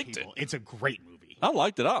insane liked people. it. It's a great movie. I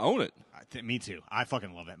liked it. I own it. Me too. I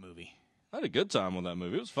fucking love that movie. I had a good time with that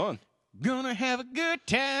movie. It was fun. Gonna have a good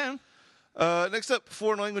time. Next up,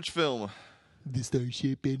 foreign language film. The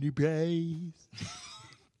Starship Enterprise.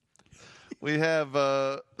 We have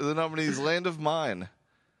the nominees Land of Mine,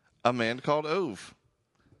 A Man Called Ove,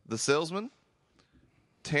 The Salesman,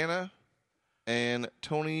 Tana, and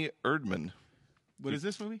Tony Erdmann. What is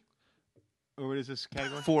this movie? Or what is this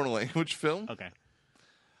category? Foreign language film. Okay.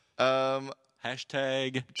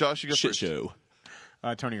 Hashtag Josh, you go shit first. show.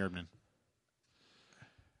 Tony Erdmann.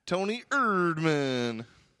 Tony Erdmann.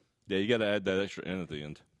 Yeah, you got to add that extra N at the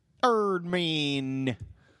end. Erdmann.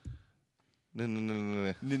 No.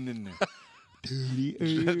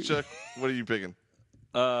 It's Chuck, what are you picking?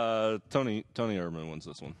 Tony Erdmann wins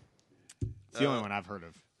this one. the only one I've heard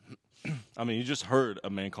of. I mean, you just heard A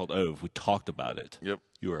Man Called Ove. We talked about it. Yep.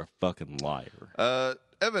 You are a fucking liar.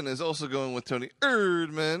 Evan is also going with Tony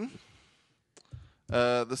Erdmann.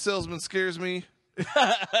 The Salesman scares me.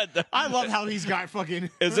 I love how he's got fucking.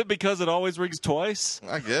 Is it because it always rings twice?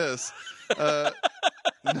 I guess.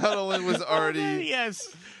 Not only was already Yes.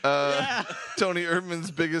 Tony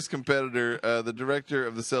Erdmann's biggest competitor, the director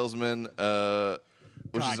of The Salesman, which God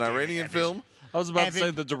is an damn it, Iranian Evan. film. I was about Evan. to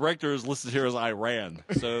say the director is listed here as Iran,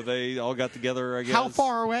 so they all got together. I guess. How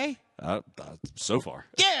far away? So far.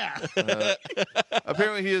 Yeah.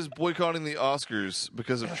 Apparently, he is boycotting the Oscars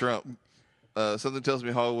because of Trump. Something tells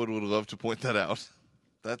me Hollywood would love to point that out.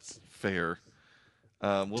 That's fair.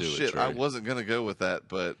 Well, Do it, shit, Trey. I wasn't going to go with that,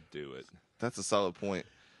 but Do it. that's a solid point.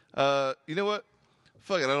 You know what?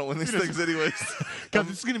 Fuck it, I don't win these things anyways. Because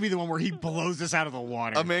it's going to be the one where he blows us out of the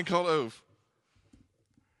water. A Man Called Ove.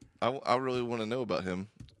 I really want to know about him.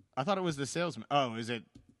 I thought it was the salesman. Oh, is it?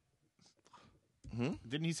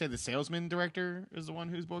 Didn't he say the salesman director is the one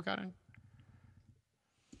who's boycotting?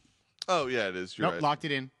 Oh, yeah, it is. You're Nope, right. locked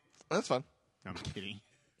it in. That's fine. No, I'm kidding.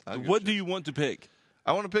 I'll give What it do you want to pick?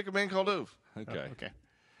 I want to pick A Man Called Ove. Okay. Okay.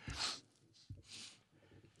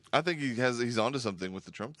 I think he's onto something with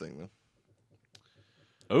the Trump thing,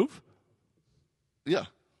 though. Ove? Yeah.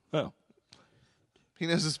 Oh. He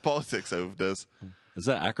knows his politics, Ove does. Is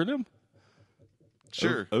that acronym?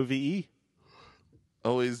 Sure. OVE?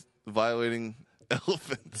 Always violating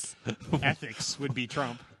elephants. Ethics would be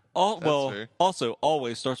Trump. fair. Also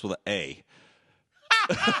always starts with an A.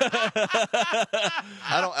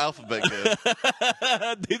 I don't alphabet good.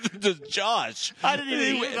 Neither does Josh. I didn't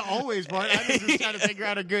even hear the always part. I was just trying to figure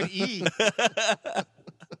out a good E.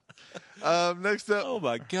 Next up, Oh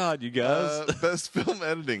my God, you guys! best film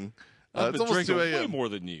editing. I've It's been almost 2 drinking way a.m. more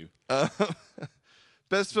than you.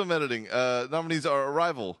 Best film editing. Nominees are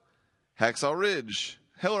Arrival, Hacksaw Ridge,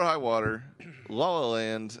 Hell or High Water, La La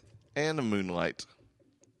Land, and Moonlight.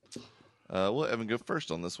 We'll let Evan go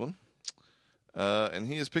first on this one. And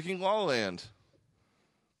he is picking La La Land.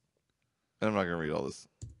 And I'm not going to read all this.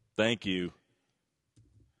 Thank you.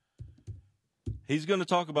 He's going to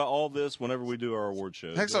talk about all this whenever we do our award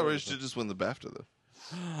show. Hacksaw Ridge did just win the BAFTA,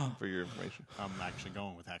 though, for your information. I'm actually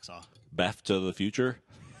going with Hacksaw. Back to the Future.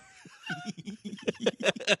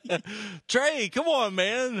 Trey, come on,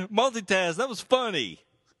 man. Multitask. That was funny.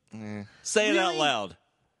 Say it out Really? loud.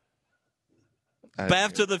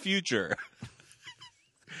 Back to the Future.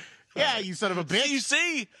 Yeah, you son of a bitch. You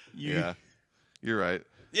see? Yeah, you're right.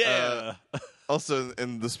 Yeah. Also,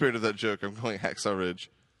 in the spirit of that joke, I'm going Hacksaw Ridge.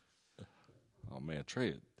 Oh, man,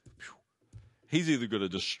 Trey. Phew. He's either going to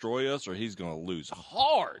destroy us or he's going to lose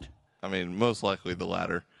hard. I mean, most likely the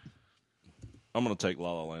latter. I'm going to take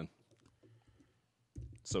La La Land.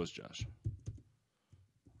 So is Josh.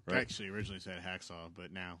 I Right. actually originally said Hacksaw,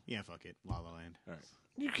 but now, yeah, fuck it. La La Land. All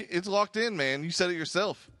right. It's locked in, man. You said it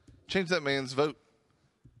yourself. Change that man's vote.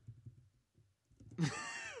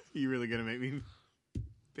 You really gonna make me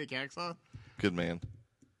pick Hacksaw? Good man.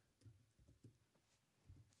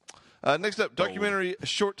 Next up, documentary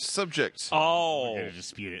short subject. Oh. I'm gonna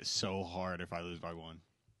dispute it so hard if I lose by one.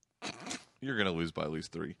 You're going to lose by at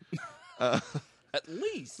least 3. At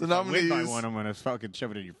least. The If I win by nominees. one, I'm gonna fucking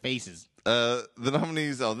shove it in your faces. The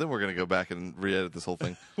nominees. Oh, then we're going to go back and re-edit this whole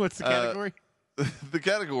thing. What's the category? The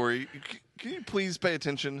category. Can you please pay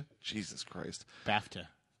attention? Jesus Christ. BAFTA.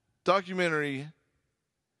 Documentary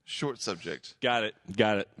short subject. Got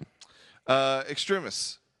it.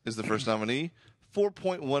 Extremis is the first nominee.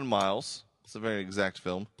 4.1 miles. It's a very exact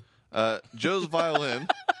film. Joe's Violin.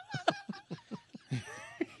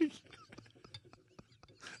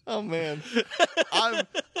 Oh man,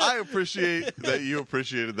 I appreciate that you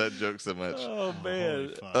appreciated that joke so much. Oh, man.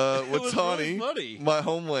 Holy fuck. was really Watani, funny. My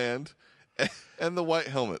Homeland, and the White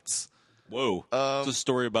Helmets. Whoa. It's a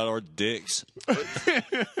story about our dicks.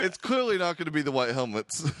 It's clearly not going to be the White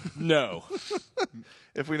Helmets No.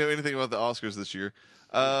 if we know anything about the Oscars this year.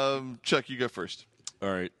 Chuck, you go first. All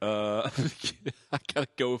right. I got to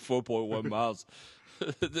go with 4.1 miles.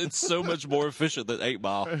 It's so much more efficient than 8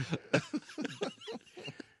 Mile.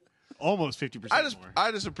 Almost 50% more. I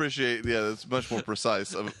just appreciate, it's much more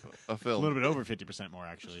precise of a A film. little bit over 50% more,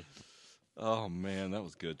 actually. Oh, man. That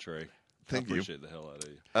was good, Trey. Thank you. I appreciate the hell out of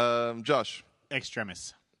you. Josh.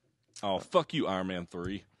 Extremis. Oh, fuck you, Iron Man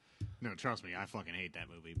 3. No, trust me, I fucking hate that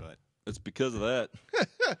movie, but It's because of that.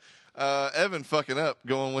 Evan fucking up,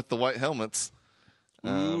 going with the White Helmets.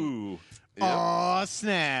 Ooh. Yep. Aw,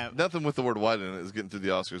 snap. Nothing with the word white in it is getting through the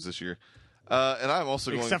Oscars this year. And I'm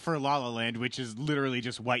also going. Except for La La Land, which is literally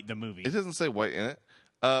just white the movie. It doesn't say white in it.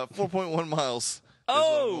 4.1 miles. is what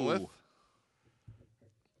I'm going with.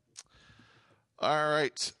 All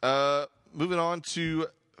right. Moving on to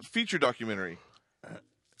feature documentary.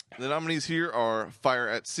 The nominees here are Fire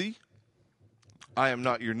at Sea, I Am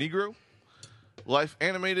Not Your Negro, Life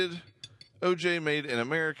Animated, OJ Made in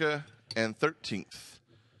America, and 13th.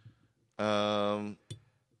 I'll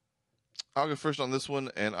go first on this one,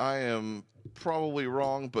 and I am probably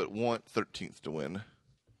wrong, but want 13th to win.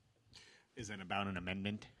 Is it about an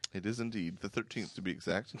amendment? It is indeed the 13th to be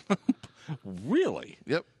exact. Really?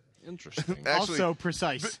 Yep. Interesting. Actually, Also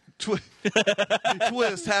precise.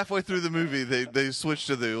 twist halfway through the movie, they switched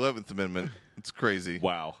to the 11th Amendment. It's crazy.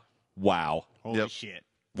 Wow. Holy Yep. shit.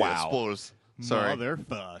 Yeah, Wow. spoilers. Sorry.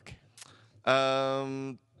 Motherfuck.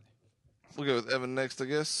 We'll go with Evan next, I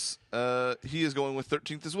guess. He is going with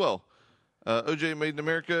 13th as well. OJ Made in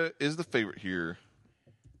America is the favorite here.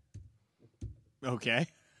 Okay.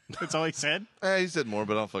 That's all he said? He said more,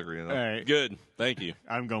 but I'll fuck reading All it. right. Good. Thank you.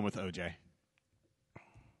 I'm going with OJ.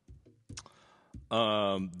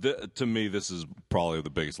 To me, this is probably the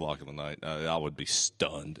biggest lock of the night. I would be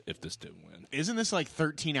stunned if this didn't win. Isn't this like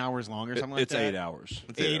 13 hours long or something like It's that? 8 hours.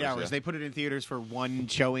 It's 8 hours. yeah. They put it in theaters for one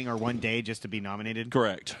showing or one day just to be nominated?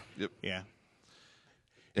 Correct. Yep. Yeah.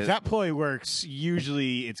 It- If that ploy works,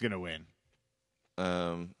 usually it's going to win.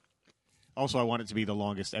 Also, I want it to be the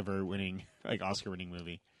longest ever winning, like Oscar-winning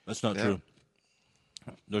movie. That's not Yeah. true.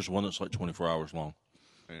 There's one that's like 24 hours long.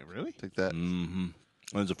 Really? Take that. And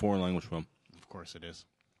it's a foreign language film. Of course it is.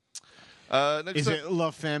 Next Is up, it La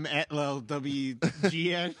Femme et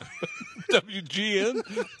LWGN?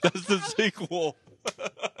 WGN? That's the sequel.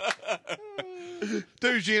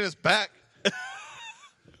 WGN is back.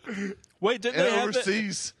 Wait, didn't And they have that?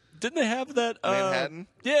 overseas. Didn't they have that? Manhattan?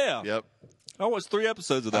 Yeah. Yep. I watched 3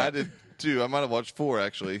 episodes of that. I did too. I might have watched 4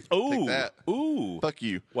 actually. Ooh. Take that. Ooh. Fuck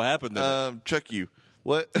you. What happened there? Chuck you.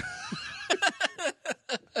 What?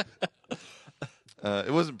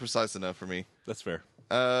 It wasn't precise enough for me. That's fair.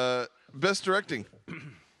 Best directing.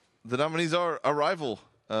 The nominees are Arrival,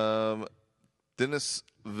 Denis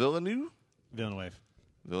Villeneuve,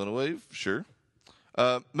 sure.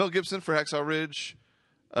 Mel Gibson for Hacksaw Ridge,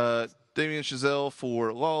 Damien Chazelle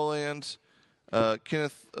for La La Land,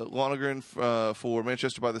 Kenneth Lonergan for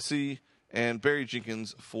Manchester by the Sea, and Barry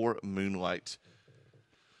Jenkins for Moonlight.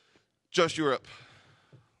 Josh, you're up.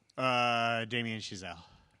 Damien Chazelle.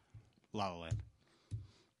 La La Land.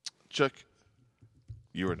 Chuck,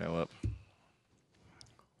 you are now up.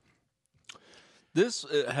 This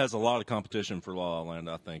has a lot of competition for La La Land,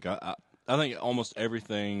 I think. I think almost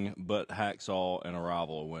everything but Hacksaw and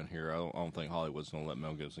Arrival will win here. I don't think Hollywood's going to let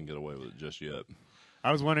Mel Gibson get away with it just yet.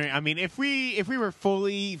 I was wondering. I mean, if we were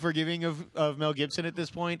fully forgiving of Mel Gibson at this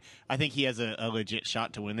point, I think he has a legit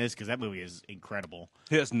shot to win this because that movie is incredible.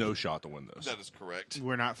 He has no shot to win this. That is correct.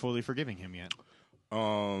 We're not fully forgiving him yet.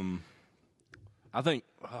 I think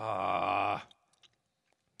I'm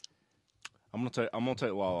gonna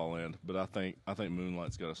take La La Land, but I think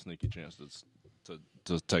Moonlight's got a sneaky chance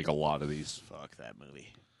to take a lot of these. Fuck that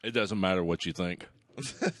movie. It doesn't matter what you think.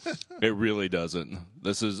 It really doesn't.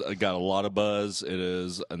 This is got a lot of buzz. It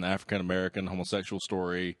is an African American homosexual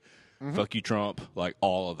story. Fuck you, Trump. Like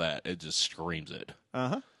all of that. It just screams it.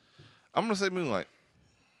 Uh-huh. I'm going to say Moonlight.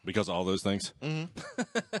 Because of all those things,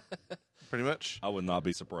 Pretty much. I would not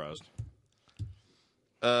be surprised.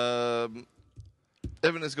 Evan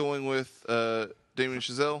is going with Damien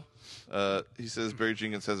Chazelle. He says Barry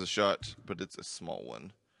Jenkins has a shot, but it's a small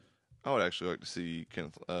one. I would actually like to see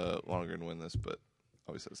Kenneth Lonergan win this, but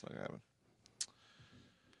obviously that's not going to happen.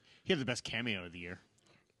 He had the best cameo of the year.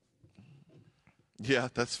 Yeah,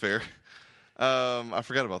 that's fair. I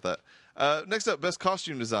forgot about that. Next up, best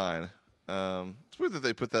costume design. It's weird that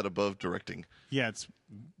they put that above directing. Yeah,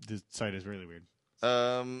 the site is really weird.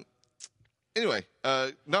 Anyway,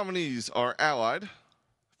 nominees are Allied,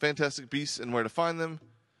 Fantastic Beasts and Where to Find Them,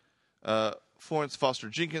 Florence Foster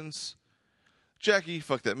Jenkins, Jackie,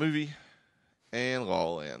 Fuck That Movie, and La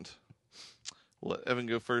La Land. We'll let Evan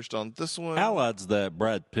go first on this one. Allied's that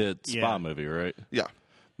Brad Pitt spy Yeah. movie, right? Yeah.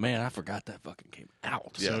 Man, I forgot that fucking came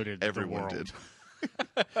out. Yeah, So did the everyone world. did.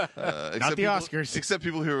 Not the Oscars. Except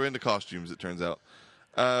people who are into costumes, it turns out.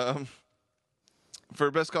 For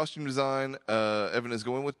best costume design, Evan is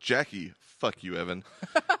going with Jackie. Fuck you, Evan.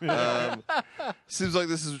 Seems like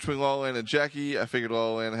this is between La La Land and Jackie. I figured La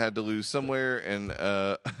La Land had to lose somewhere, and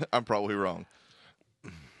I'm probably wrong.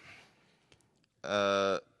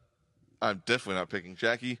 I'm definitely not picking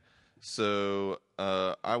Jackie, so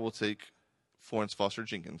I will take Florence Foster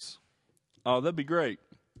Jenkins. Oh, that'd be great.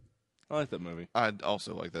 I like that movie. I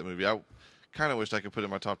also like that movie. I kind of wished I could put it in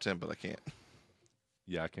my top 10, but I can't.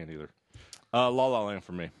 Yeah, I can't either. La La Land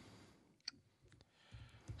for me.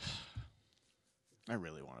 I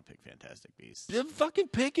really want to pick Fantastic Beasts. Then fucking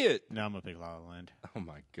pick it. No, I'm going to pick La La Land. Oh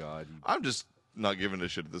my god. I'm just not giving a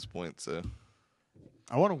shit at this point, so.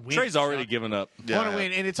 I want to win. Trey's already given up. I want to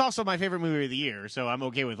win, and it's also my favorite movie of the year, so I'm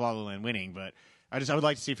okay with La La Land winning, but I would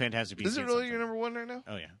like to see Fantastic Beasts. Is it get really something. your number one right now?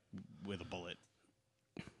 Oh, yeah. With a bullet.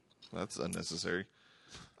 That's unnecessary.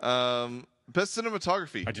 Best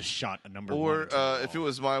cinematography. I just shot a number Or one. into the if it wall.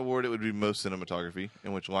 was my award, it would be most cinematography,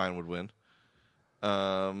 in which Lion would win.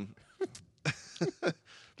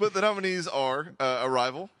 But the nominees are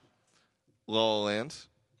Arrival, La La Land,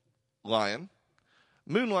 Lion,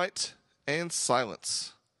 Moonlight, and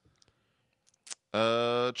Silence.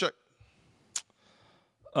 Chuck.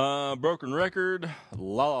 Broken Record,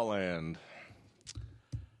 La La Land.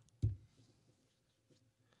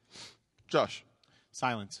 Josh.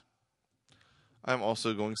 Silence. I'm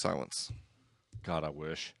also going Silence. God, I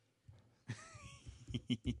wish.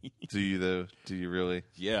 Do you, though? Do you really?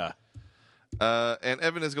 Yeah. And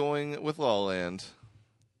Evan is going with La La Land.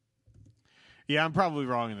 Yeah, I'm probably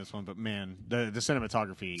wrong in this one, but man, the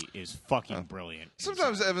cinematography is fucking brilliant.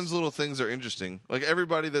 Sometimes Evan's little things are interesting. Like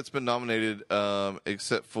everybody that's been nominated,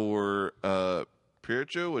 except for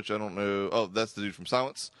Piercho, which I don't know. Oh, that's the dude from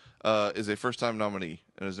Silence. Is a first-time nominee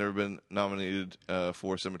and has never been nominated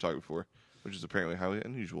for cinematography before, which is apparently highly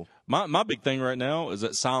unusual. My big thing right now is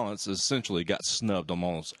that Silence essentially got snubbed on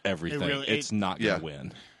almost everything. It's not going to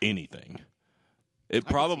win anything. It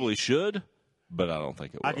probably should, but I don't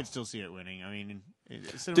think it will. I could still see it winning. I mean,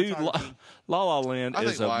 Dude, La La Land I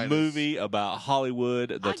is think a Lion movie about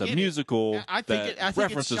Hollywood that's a get it. musical I think that it's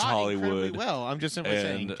references shot incredibly Hollywood. well, I'm just simply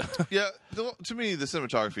saying. And Yeah, to me, the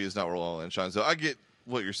cinematography is not where La La Land shines. So I get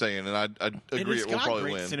what you're saying, and I agree it will got probably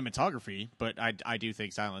great win. cinematography, but I do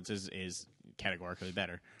think Silence is categorically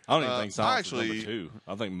better. I don't even think Silence actually- is number 2.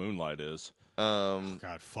 I think Moonlight is.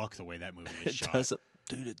 God, fuck the way that movie is shot.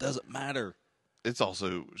 It doesn't matter. It's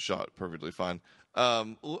also shot perfectly fine.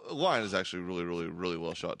 Lion is actually really, really, really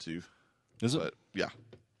well shot too. Is it But yeah,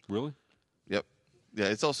 really? yep, yeah.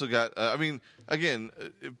 It's also got. I mean, again,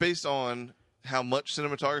 based on how much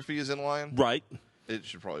cinematography is in Lion, Right. it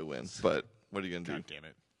should probably win. But what are you gonna do? God damn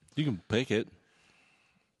it. You can pick it.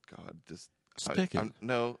 God, this. Just pick it.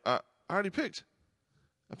 No, I already picked.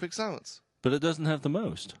 I picked Silence. But it doesn't have the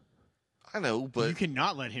most. I know, but You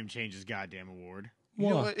cannot let him change his goddamn award. you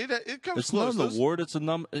know Why? what? It comes It's close. not an Those- award. It's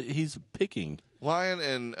a he's picking. Lion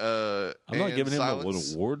and I'm not and giving him Silence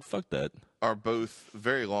an award. Fuck that. are both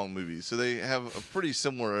very long movies, so they have a pretty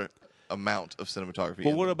similar amount of cinematography. Well,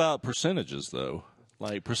 in what them. about percentages though?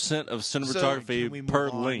 Like percent of Can we cinematography move per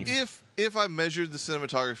on? length. If I measured the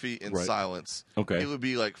cinematography in Right. silence, Okay. it would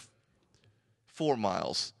be like 4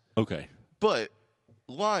 miles. Okay. But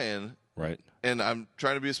Lion, Right. and I'm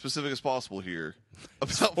trying to be as specific as possible here,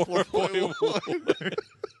 about 4.1.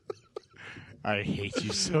 I hate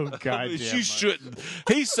you so goddamn You much. shouldn't.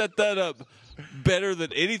 He set that up better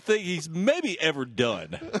than anything he's maybe ever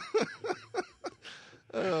done.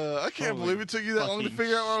 I can't Holy believe it took you that long to fucking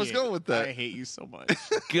figure out where I was shit. going with that. I hate you so much.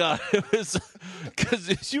 God, it was because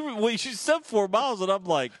you said 4 miles, and I'm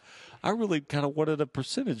like, I really kind of wanted a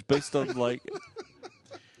percentage based on like,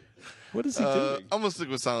 what is he doing? I'm gonna stick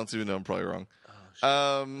with silence, even though I'm probably wrong.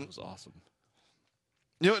 That was awesome.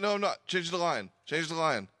 You know what? No, I'm not. Change the line. Change the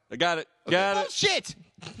line. I got it. Got it. Shit!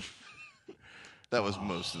 That was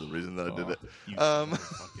most of the reason that I did it. You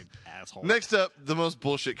fucking asshole. Next up, the most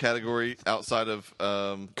bullshit category outside of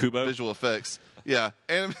Kubo? visual effects. Yeah,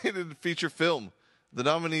 animated feature film. The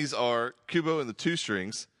nominees are Kubo and the Two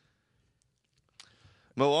Strings,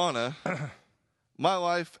 Moana, My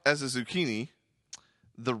Life as a Zucchini,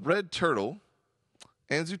 The Red Turtle,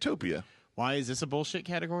 and Zootopia. Why is this a bullshit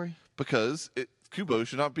category? Because Kubo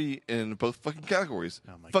should not be in both fucking categories.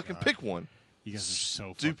 Oh my fucking God. pick one. You guys are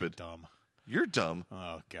so Stupid. fucking dumb. You're dumb.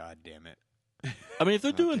 Oh god damn it. I mean, if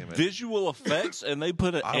they're doing damn it. visual effects and they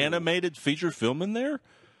put an I will- animated feature film in there,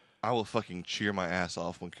 I will fucking cheer my ass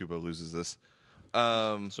off when Kubo loses this.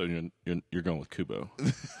 so you're going with Kubo.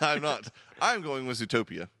 I'm not. I'm going with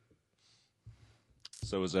Zootopia.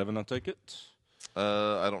 So is Evan? I take it.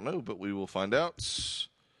 I don't know, but we will find out.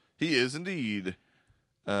 He is indeed.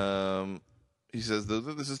 He says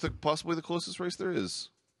that this is possibly the closest race there is.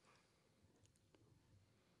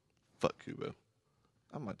 Fuck Kubo.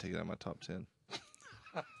 I might take it out of my top 10.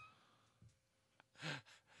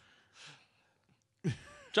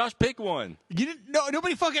 Josh, pick one. You didn't no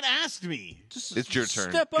nobody fucking asked me. Just It's your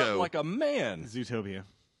turn. Step up Go. like a man. Zootopia.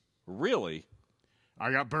 Really?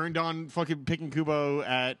 I got burned on fucking picking Kubo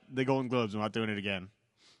at the Golden Globes. I'm not doing it again.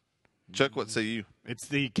 Chuck, what say you? It's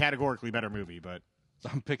the categorically better movie, but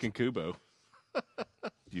I'm picking Kubo.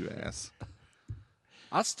 You ass.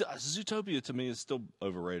 Zootopia to me is still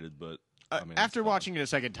overrated, but I mean, after it's fine. watching it a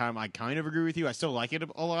second time, I kind of agree with you. I still like it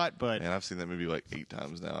a lot, but Man, I've seen that movie like 8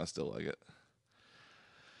 times now. I still like it.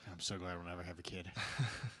 I'm so glad we'll never have a kid.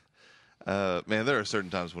 Man, there are certain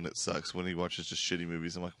times when it sucks. When he watches just shitty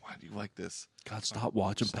movies, I'm like, why do you like this? God, stop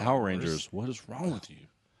watching Power Rangers. What is wrong with you?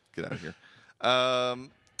 Get out of here.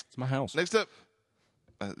 It's my house. Next up,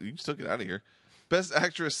 you can still get out of here. Best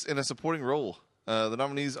Actress in a Supporting Role. The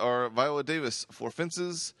nominees are Viola Davis for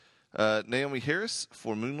Fences, Naomi Harris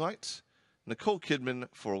for Moonlight, Nicole Kidman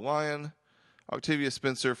for Lion, Octavia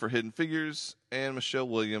Spencer for Hidden Figures, and Michelle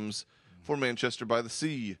Williams for Manchester by the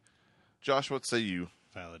Sea. Josh, what say you?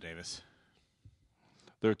 Viola Davis.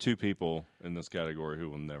 There are 2 people in this category who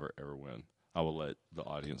will never ever win. I will let the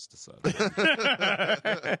audience decide.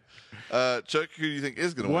 Chuck, who do you think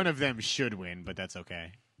is going to One win? of them should win, but that's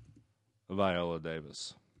okay. Viola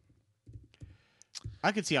Davis.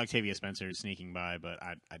 I could see Octavia Spencer sneaking by, but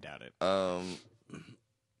I doubt it.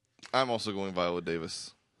 I'm also going Viola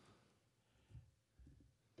Davis.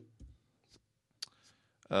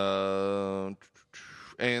 And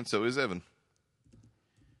so is Evan.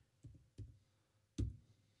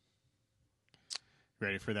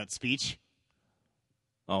 Ready for that speech?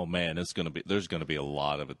 Oh man, there's gonna be a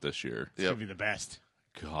lot of it this year. It's Yep. gonna be the best.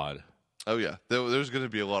 God. Oh, yeah. There's going to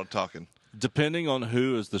be a lot of talking. Depending on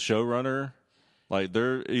who is the showrunner, like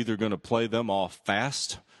they're either gonna play them off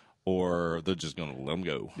fast or they're just gonna let them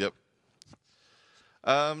go. Yep.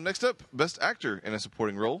 Next up, Best Actor in a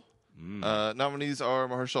Supporting Role. Nominees are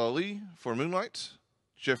Mahershala Ali for Moonlight,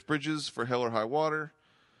 Jeff Bridges for Hell or High Water,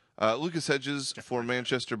 Lucas Hedges for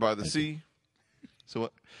Manchester by the Sea. So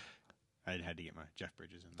what? I had to get my Jeff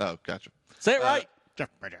Bridges in there. Oh, gotcha. Say it right. Jeff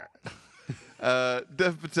Bridges.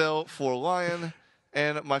 Dev Patel for Lion,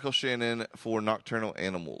 and Michael Shannon for Nocturnal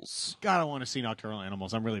Animals. God, I want to see Nocturnal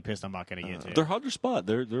Animals. I'm really pissed I'm not going to get to. They're hard to spot.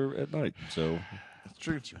 They're at night. So That's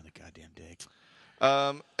true. you on the goddamn dick.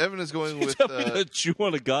 Evan is going with. tell me to chew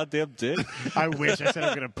on a goddamn dick. I wish I said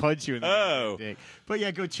I'm going to punch you in the Oh. goddamn dick. But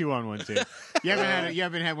yeah, go chew on one too. You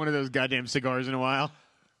haven't had one of those goddamn cigars in a while.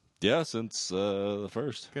 Yeah, since the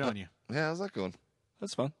first. Good on you. Yeah, how's that going?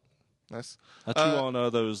 That's fine. Nice. I chew on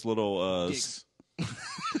those little. Dicks.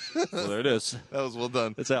 Well, there it is. That was well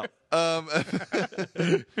done. It's out.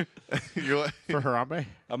 You're like- For Harambe?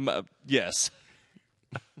 Yes.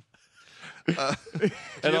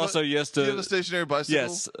 And also yes do you have to a stationary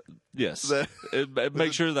bicycle? yes. That-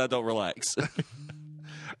 Make sure that I don't relax.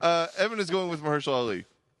 Evan is going with Mahershala Ali.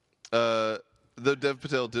 Though Dev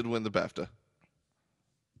Patel did win the BAFTA.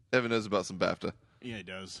 Evan knows about some BAFTA. Yeah, it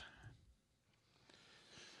does.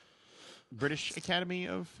 British Academy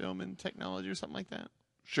of Film and Technology or something like that.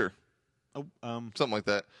 Sure, Oh, something like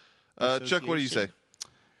that. Chuck, what do you say?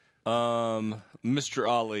 Mr.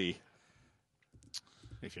 Ali,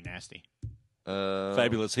 if you're nasty.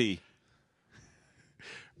 fabulous he.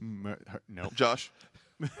 No. Josh.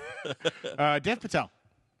 Dev Patel.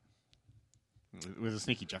 With a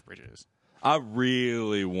sneaky Jeff Bridges. I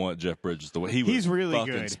really want Jeff Bridges the way he was. He's really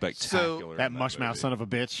fucking good. spectacular. That in mushmouth movie. son of a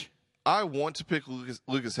bitch. I want to pick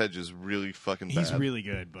Lucas Hedges really fucking bad. He's really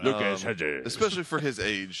good, but Lucas Hedges. Especially for his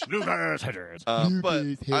age. Lucas Hedges. But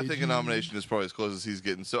I think a nomination is probably as close as he's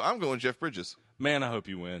getting. So I'm going Jeff Bridges. Man, I hope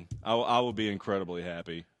you win. I will be incredibly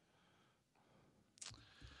happy.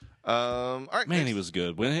 All right, Man, next. he was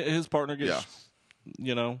good when his partner gets,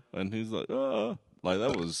 and he's like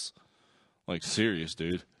that was like serious,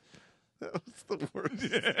 dude. That was the worst.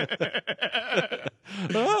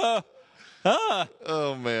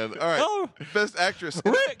 Oh man! All right, Oh. best actress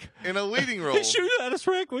Rick! in a leading role. He's shooting at us,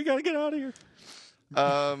 Rick. We gotta get out of here.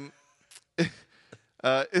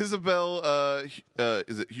 Isabel.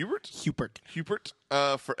 Is it Hubert? Hubert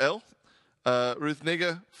for Elle. Ruth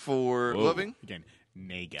Negga for Whoa. Loving. Again,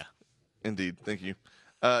 Nega. Indeed, thank you.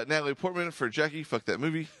 Natalie Portman for Jackie. Fuck that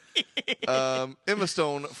movie. Emma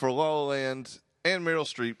Stone for La La Land, and Meryl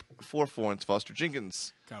Streep for Florence Foster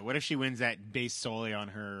Jenkins. God, what if she wins that based solely on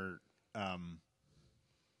her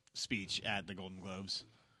speech at the Golden Globes?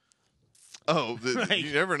 Oh, Like-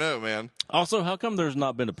 you never know, man. Also, how come there's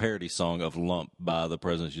not been a parody song of "Lump" by the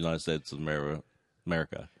President of the United States of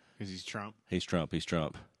America? Because he's Trump. He's Trump. He's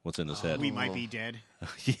Trump. What's in his head? We might be dead.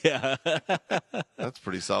 Yeah. That's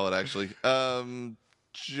pretty solid, actually.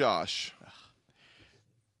 Josh.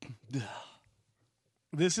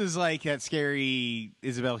 This is like that scary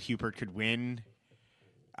Isabel Huppert could win.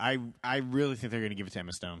 I really think they're going to give it to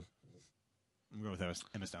Emma Stone. I'm going with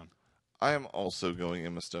Emma Stone. I am also going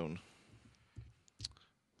Emma Stone.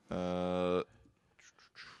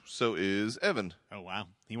 So is Evan. Oh wow,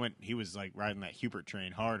 he was like riding that Huppert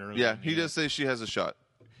train hard earlier. Yeah, he does say she has a shot.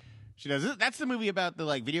 She does. That's the movie about the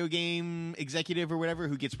like video game executive or whatever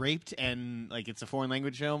who gets raped and like it's a foreign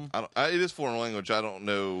language film. It is foreign language. I don't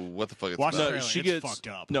know what the fuck it's Watch about. the trailer. It's fucked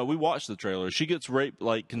up. No, we watched the trailer. She gets raped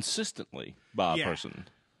like consistently by a Yeah. person,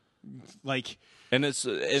 Like and it's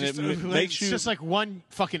just, it like, makes it's you just like one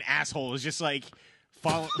fucking asshole is just like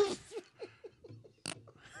follow.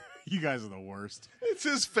 You guys are the worst. It's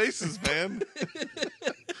his faces, man.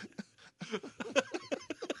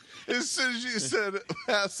 As soon as you said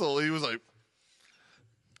asshole, he was like,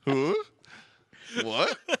 "Huh?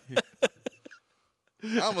 What?"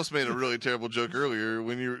 I almost made a really terrible joke earlier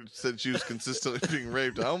when you said she was consistently being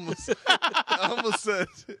raped. I almost said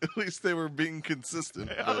at least they were being consistent.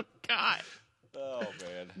 Oh But God, oh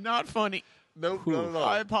man. not funny. nope, not at all.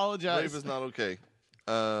 I apologize. Rape is not okay.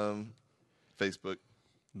 Facebook.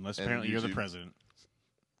 Unless And apparently you're the YouTube. president.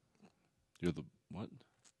 You're the what?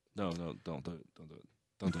 No, don't do it. Don't do it.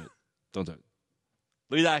 Don't do it. Don't do it.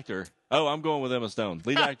 Lead actor. Oh, I'm going with Emma Stone.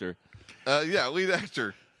 Lead actor. Yeah, lead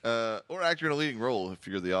actor. Or actor in a leading role if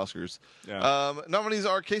you're the Oscars. Yeah. Nominees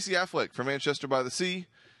are Casey Affleck for Manchester by the Sea,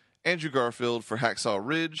 Andrew Garfield for Hacksaw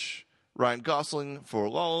Ridge, Ryan Gosling for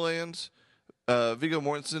La La Land, Viggo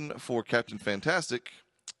Mortensen for Captain Fantastic,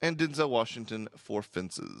 and Denzel Washington for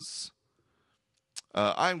Fences.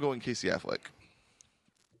 I'm going Casey Affleck.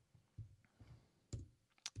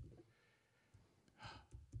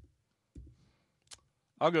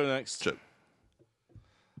 I'll go next. Sure.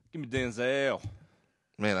 Give me Denzel.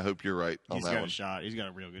 Man, I hope you're right on He's that got one. a shot. He's got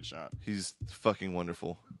a real good shot. He's fucking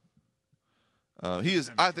wonderful. He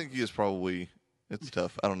is. I think he is probably. It's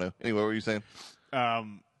tough. I don't know. Anyway, what were you saying? I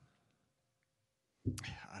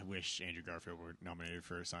wish Andrew Garfield were nominated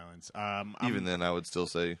for Silence. Even then, I would still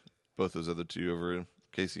say both those other two over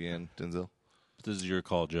Casey and Denzel. This is your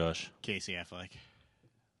call, Josh. Casey Affleck.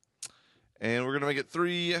 And we're going to make it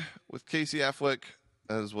 3 with Casey Affleck.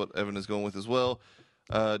 That is what Evan is going with as well.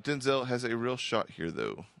 Denzel has a real shot here,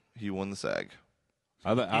 though. He won the SAG.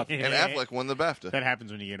 I And Affleck won the BAFTA. That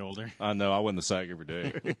happens when you get older. I know. I win the SAG every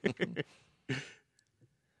day.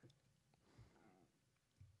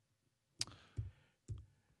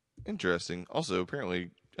 Interesting. Also,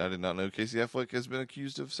 apparently, I did not know Casey Affleck has been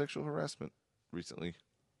accused of sexual harassment recently.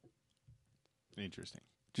 Interesting.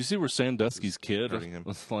 Did you see where Sandusky's kid Hurting him.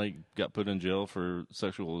 was got put in jail for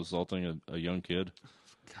sexual assaulting a young kid?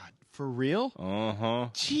 God, for real? Uh-huh.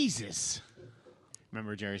 Jesus.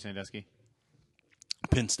 Remember Jerry Sandusky?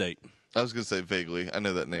 Penn State. I was going to say vaguely. I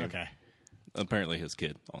know that name. Okay. Apparently his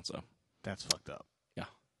kid also. That's fucked up. Yeah.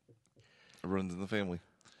 It runs in the family.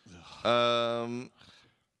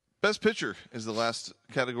 Best Picture is the last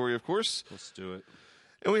category, of course. Let's do it.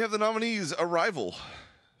 And we have the nominees: Arrival,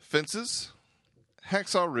 Fences,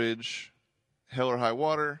 Hacksaw Ridge, Hell or High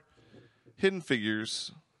Water, Hidden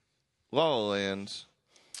Figures, La La Land,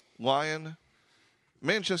 Lion,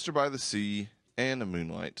 Manchester by the Sea, and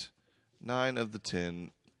Moonlight. 9 of the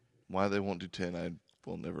 10. Why they won't do 10, I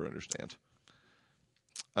will never understand.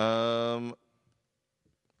 I'm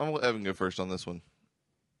going to let Evan go first on this one.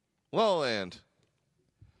 La La Land.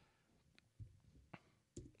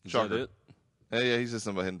 Is Shocker. that it? Yeah, he said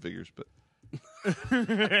something about Hidden Figures, but You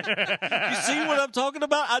see what I'm talking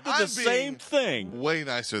about? I did I'm the same being thing. way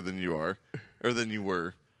nicer than you are, or than you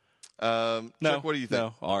were. No, Chuck, what do you think?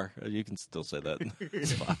 No, R. You can still say that.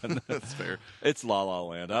 It's fine. That's fair. It's La La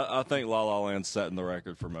Land. I think La La Land's setting the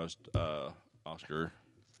record for most Oscar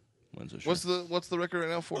wins this year. What's the record right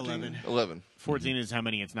now? 14? 11. 14 is how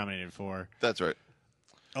many it's nominated for. That's right.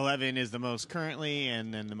 11 is the most currently,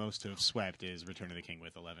 and then the most to have swept is Return of the King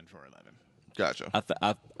with 11 for 11. Gotcha.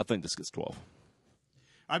 I think this gets 12.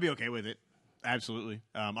 I'd be okay with it. Absolutely.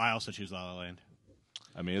 I also choose La La Land.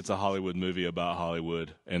 I mean, it's a Hollywood movie about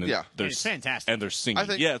Hollywood, and Yeah. there's It's fantastic. and they're singing. I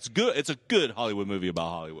think- Yeah, it's good. It's a good Hollywood movie about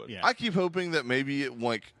Hollywood. Yeah. I keep hoping that maybe it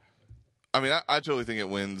I totally think it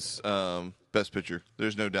wins Best Picture.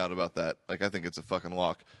 There's no doubt about that. Like, I think it's a fucking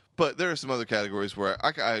lock. But there are some other categories where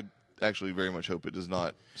I actually very much hope it does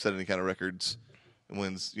not set any kind of records and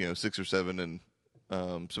wins, 6 or 7, and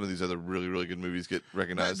some of these other really, really good movies get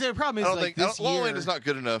recognized. The problem is, I don't like, think this La La Land year- is not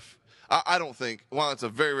good enough. I don't think, while it's a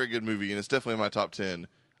very, very good movie and it's definitely in my top 10,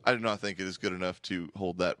 I do not think it is good enough to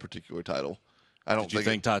hold that particular title. I don't Did you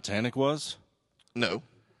think Titanic was? No.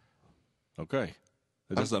 Okay.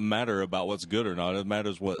 It doesn't matter about what's good or not. It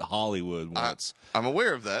matters what Hollywood wants. I'm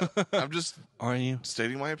aware of that. I'm just Are you?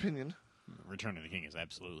 stating my opinion. Return of the King is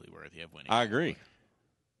absolutely worthy of winning. I agree.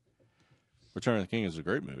 Return of the King is a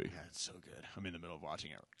great movie. Yeah, it's so good. I'm in the middle of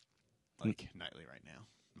watching it like nightly right now.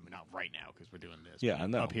 I mean, not right now because we're doing this. Yeah, but I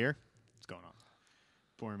know. Up here, what's going on?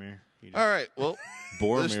 Boromir. He just, All right. Well,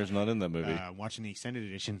 Boromir's not in that movie. watching the extended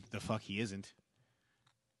edition. The fuck he isn't.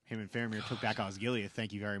 Him and Faramir took back Osgiliath.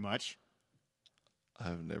 Thank you very much.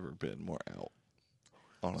 I've never been more out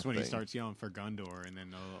on That's a when thing. he starts yelling for Gondor, and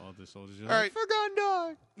then all the soldiers are All like, right. for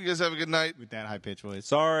Gondor! You guys have a good night. With that high pitched voice.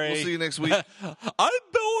 Sorry. We'll see you next week. I'm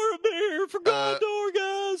Boromir for Gondor,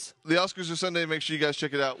 guys. The Oscars are Sunday. Make sure you guys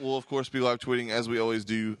check it out. We'll, of course, be live tweeting as we always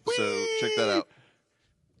do. So check that out.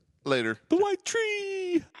 Later. The White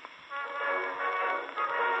Tree.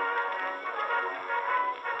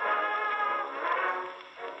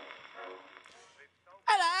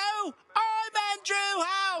 Hello, I'm Andrew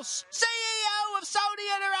House, CEO of Sony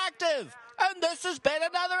Interactive, and this has been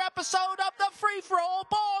another episode of the Free For All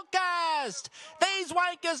podcast. These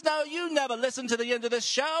wankers know you never listen to the end of this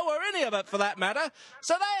show, or any of it for that matter,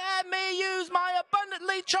 so they had me use my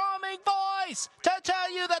abundantly charming voice to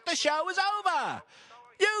tell you that the show is over.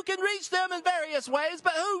 You can reach them in various ways,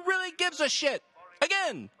 but who really gives a shit?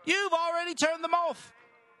 Again, you've already turned them off.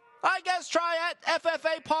 I guess try at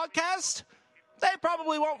FFA Podcast. They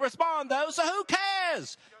probably won't respond, though, so who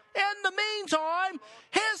cares? In the meantime,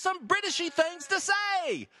 here's some Britishy things to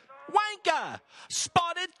say. Wanker,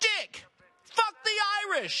 spotted dick, fuck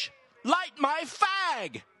the Irish, light my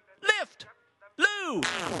fag, lift, Lou,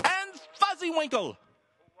 and Fuzzy Winkle.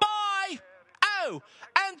 Bye. Oh,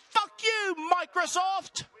 and fuck you,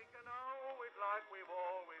 Microsoft.